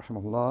al-Albani,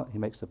 rahimahullah, he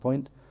makes the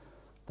point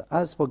that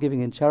as for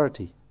giving in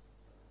charity,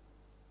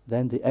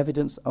 then the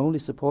evidence only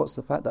supports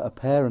the fact that a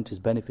parent is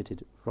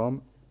benefited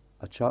from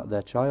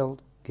their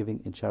child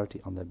giving in charity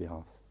on their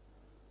behalf.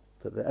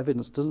 But the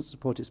evidence doesn't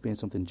support it being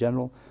something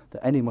general,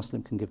 that any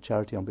Muslim can give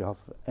charity on behalf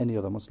of any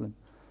other Muslim.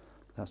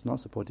 That's not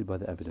supported by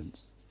the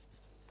evidence.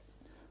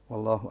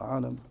 Wallahu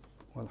a'lam,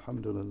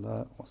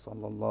 walhamdulillah, wa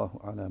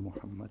sallallahu ala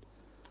Muhammad.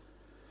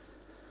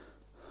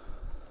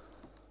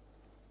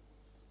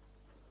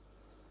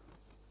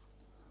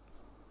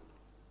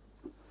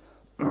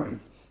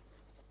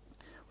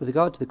 With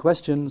regard to the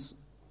questions,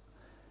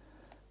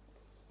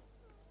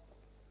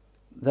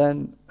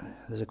 then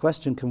there's a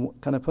question,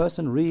 can a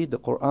person read the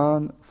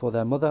Quran for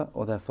their mother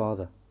or their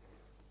father?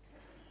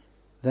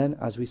 Then,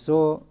 as we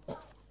saw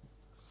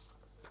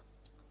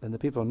in the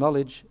people of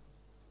knowledge,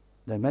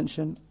 they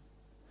mention,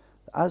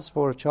 as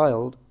for a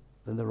child,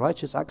 then the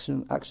righteous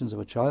actions of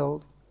a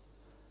child,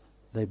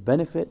 they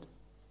benefit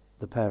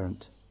the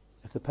parent.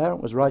 If the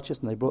parent was righteous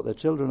and they brought their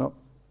children up,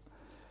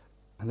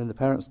 and then the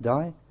parents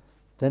die,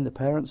 then the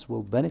parents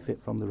will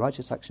benefit from the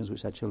righteous actions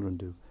which their children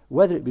do.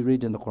 Whether it be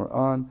reading the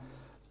Quran,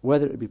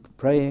 whether it be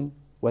praying,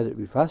 whether it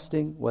be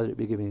fasting, whether it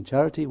be giving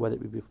charity, whether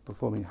it be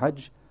performing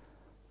Hajj,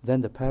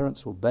 then the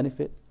parents will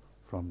benefit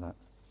from that.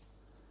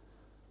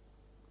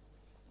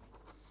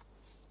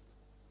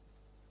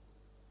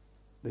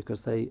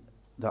 Because the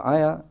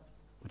ayah,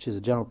 which is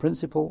a general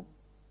principle,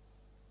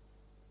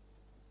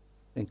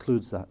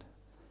 includes that.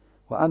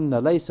 وَأَنَّ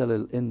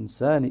لَيْسَ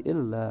لِلْإِنسَانِ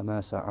إِلَّا مَا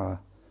سَعَى.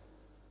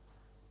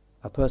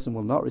 A person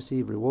will not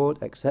receive reward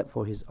except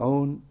for his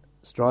own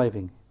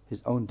striving,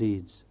 his own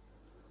deeds.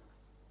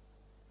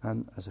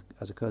 And as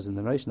occurs in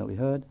the narration that we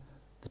heard,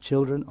 the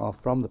children are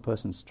from the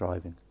person's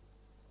striving.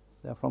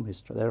 They're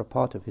a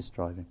part of his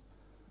striving.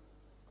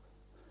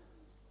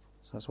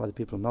 So that's why the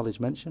people of knowledge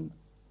mention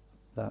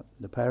that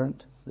the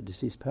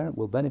deceased parent,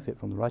 will benefit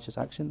from the righteous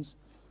actions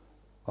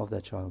of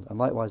their child. And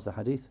likewise the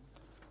hadith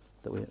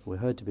that we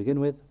heard to begin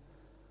with,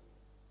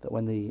 that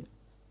when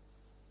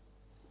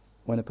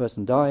a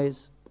person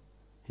dies,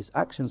 his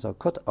actions are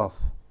cut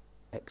off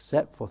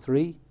except for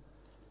 3: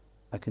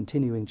 a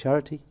continuing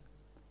charity,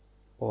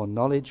 or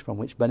knowledge from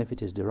which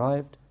benefit is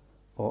derived,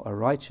 or a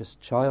righteous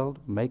child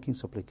making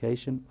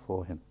supplication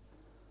for him.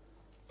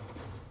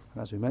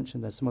 And as we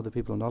mentioned, there's some other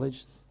people of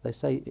knowledge, they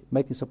say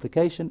making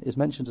supplication is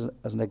mentioned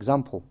as an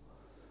example,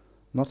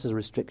 not as a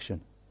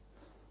restriction.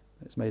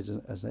 It's made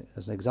as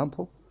an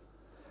example,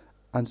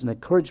 and it's an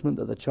encouragement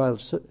that the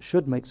child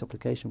should make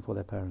supplication for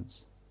their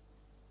parents.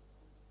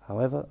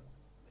 However,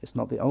 it's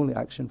not the only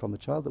action from the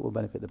child that will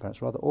benefit the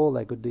parents. Rather, all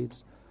their good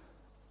deeds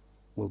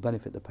will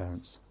benefit the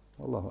parents.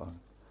 Wallahu a'lam.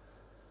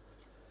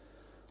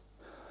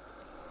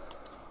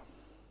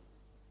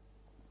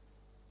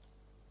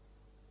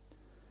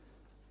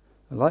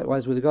 And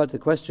likewise, with regard to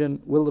the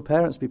question, will the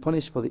parents be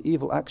punished for the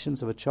evil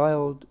actions of a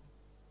child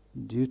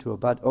due to a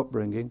bad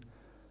upbringing?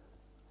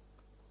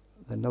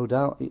 Then no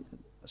doubt,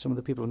 some of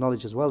the people of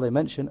knowledge as well, they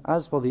mention,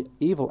 as for the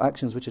evil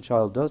actions which a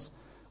child does,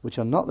 which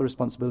are not the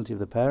responsibility of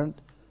the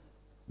parent,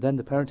 then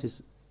the parent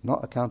is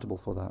not accountable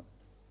for that.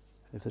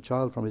 If the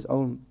child from his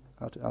own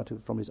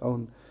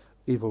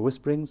evil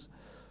whisperings,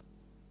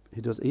 he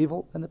does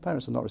evil, then the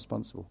parents are not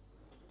responsible.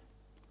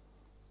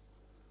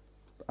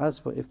 As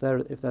for if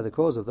they're the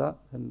cause of that,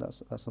 then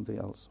that's something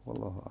else.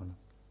 Wallahu a'lam.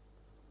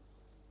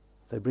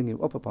 If they bring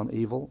you up upon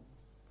evil,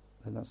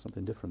 then that's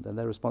something different. Then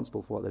they're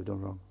responsible for what they've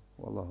done wrong.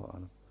 Wallahu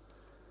a'lam.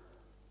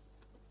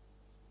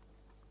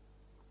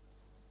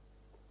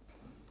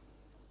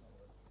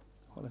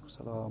 Wa alaikum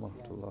salam wa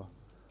rahmatullah.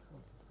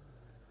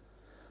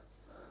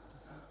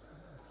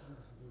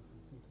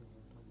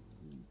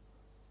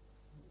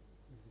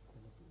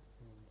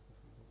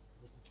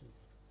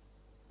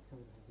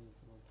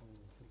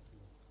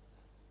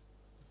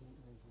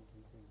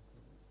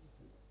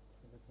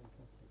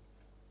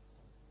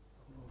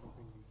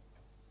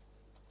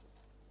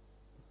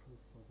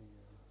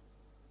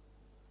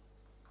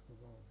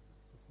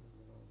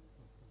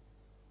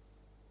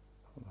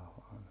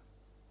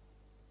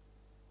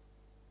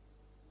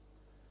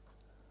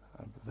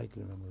 I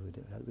vaguely remember we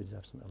did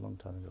have something a long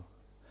time ago.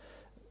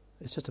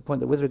 It's just a point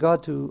that with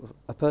regard to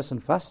a person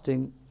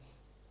fasting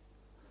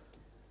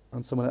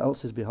on someone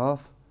else's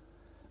behalf,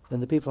 then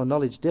the people of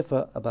knowledge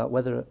differ about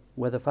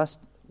whether fast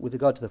with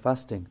regard to the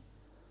fasting.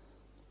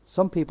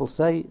 Some people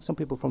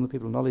from the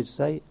people of knowledge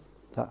say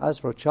that as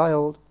for a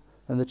child,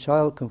 then the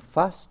child can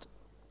fast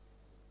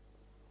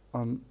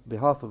on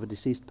behalf of a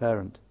deceased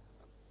parent.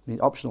 I mean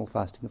optional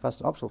fast. He can fast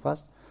an optional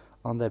fast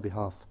on their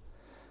behalf.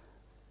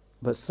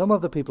 But some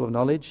of the people of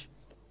knowledge,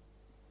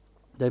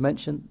 they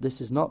mention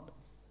this is not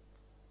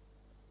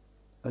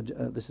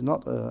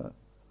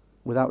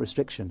without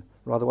restriction.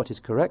 Rather, what is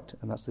correct,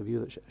 and that's the view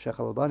that Shaykh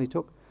al-Albani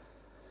took,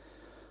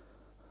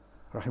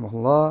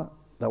 rahimahullah,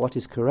 that what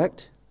is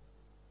correct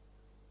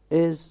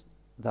is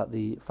that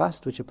the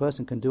fast which a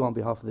person can do on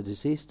behalf of the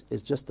deceased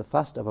is just the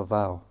fast of a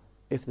vow.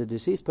 If the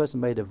deceased person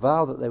made a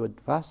vow that they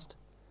would fast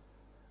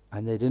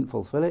and they didn't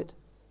fulfill it,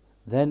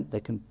 then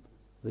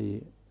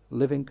the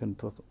living can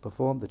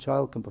perform, the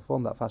child can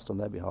perform that fast on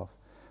their behalf.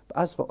 But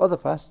as for other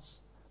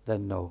fasts,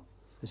 then no.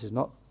 This is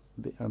not,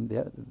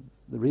 the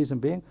reason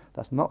being,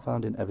 that's not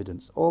found in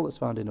evidence. All that's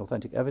found in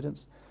authentic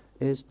evidence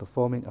is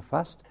performing a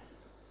fast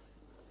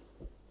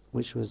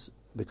which was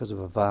because of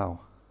a vow.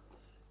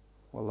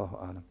 Wallahu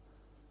a'lam.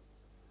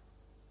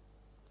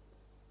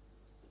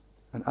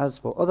 And as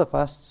for other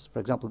fasts, for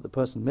example, the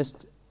person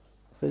missed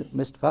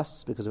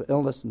fasts because of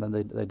illness and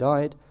then they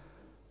died,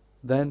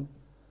 then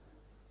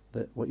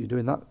what you do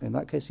in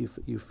that case,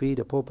 you feed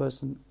a poor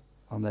person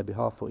on their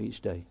behalf for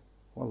each day.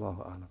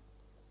 Wallahu a'lam.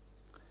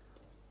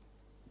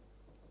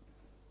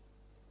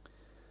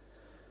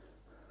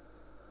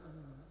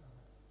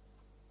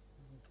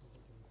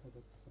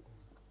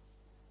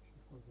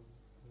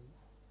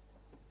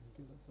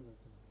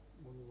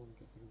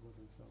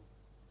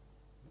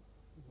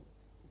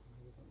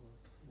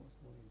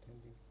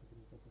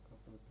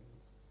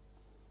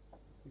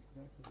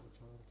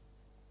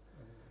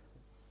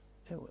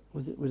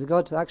 With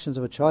regard to the actions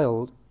of a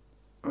child,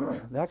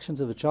 the actions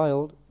of a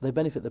child, they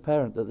benefit the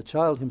parent. That the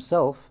child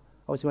himself,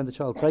 obviously when the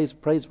child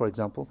prays for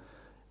example,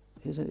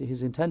 he's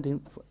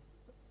intending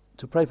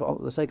to pray for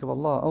the sake of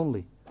Allah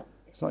only.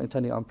 It's not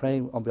intending, I'm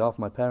praying on behalf of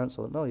my parents.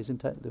 No,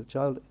 the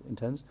child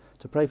intends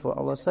to pray for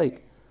Allah's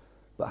sake.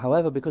 But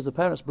however, because the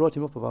parents brought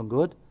him up upon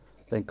good,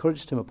 they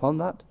encouraged him upon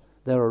that,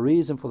 they're a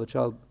reason for the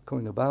child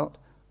coming about,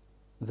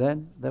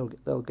 then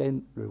they'll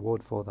gain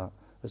reward for that.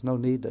 There's no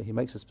need that he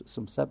makes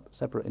some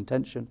separate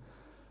intention.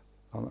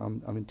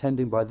 I'm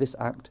intending by this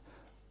act.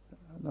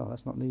 No,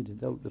 that's not needed.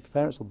 The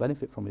parents will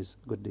benefit from his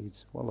good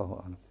deeds.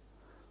 Wallahu a'lam.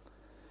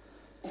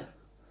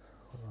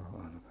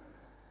 Wallahu a'lam.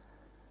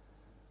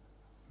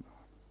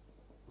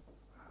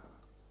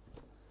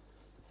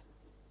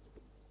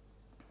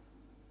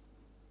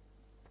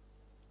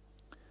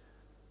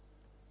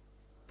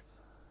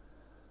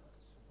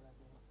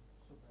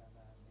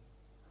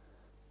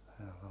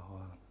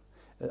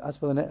 As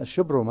for the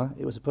Shubruma,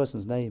 it was a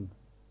person's name.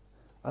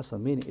 As for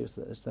the meaning,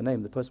 it's the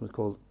name. The person was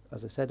called,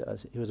 as I said,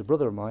 he was a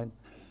brother of mine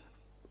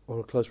or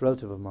a close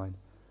relative of mine.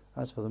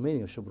 As for the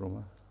meaning of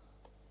Shubruma,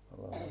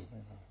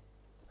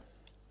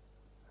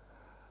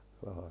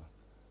 no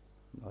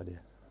idea.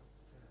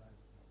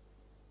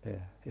 Yeah,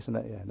 it's a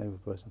name of a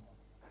person.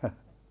 Yeah.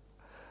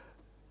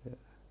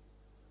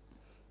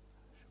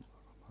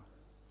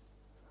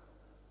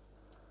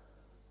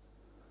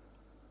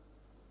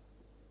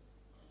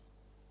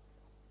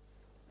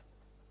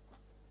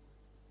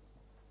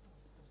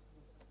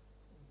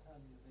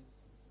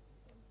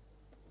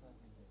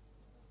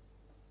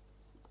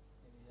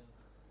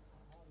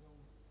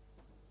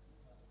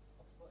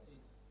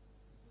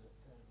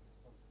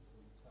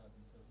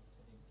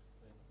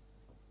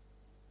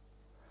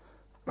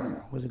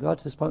 With regard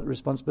to the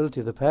responsibility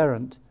of the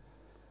parent,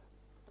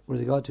 with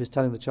regard to his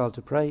telling the child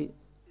to pray,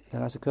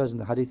 and as occurs in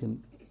the hadith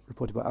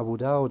reported by Abu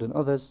Dawud and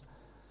others,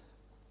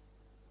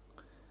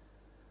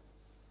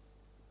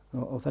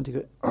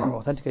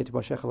 authenticated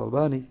by Shaykh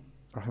al-Albani,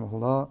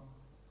 rahimahullah,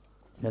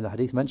 and the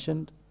hadith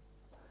mentioned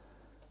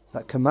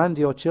that command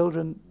your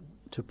children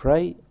to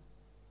pray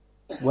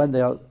when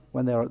they are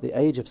at the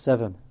age of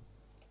 7,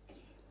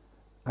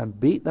 and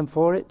beat them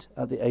for it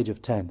at the age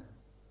of 10.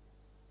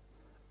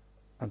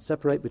 And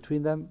separate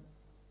between them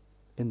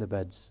in the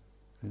beds.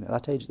 And at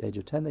that age, the age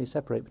of 10, they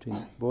separate between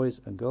boys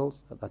and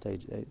girls at that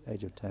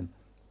age of 10.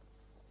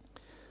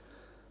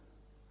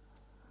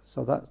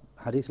 So that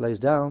hadith lays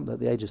down that at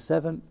the age of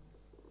 7,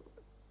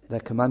 they're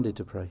commanded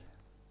to pray.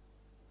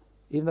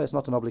 Even though it's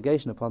not an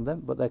obligation upon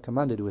them, but they're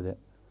commanded with it.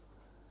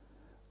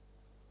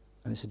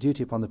 And it's a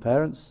duty upon the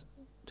parents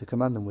to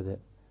command them with it.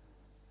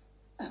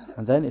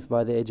 And then if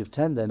by the age of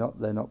 10 they're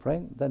not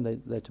praying,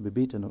 then they're to be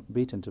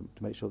beaten to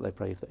make sure that they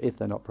pray if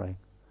they're not praying.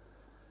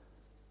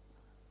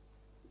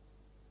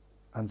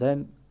 And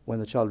then when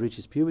the child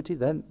reaches puberty,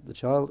 then the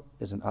child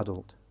is an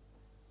adult.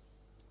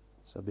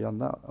 So beyond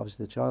that,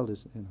 obviously the child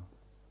is,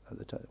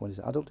 when he's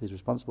an adult, he's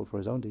responsible for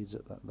his own deeds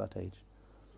at that age.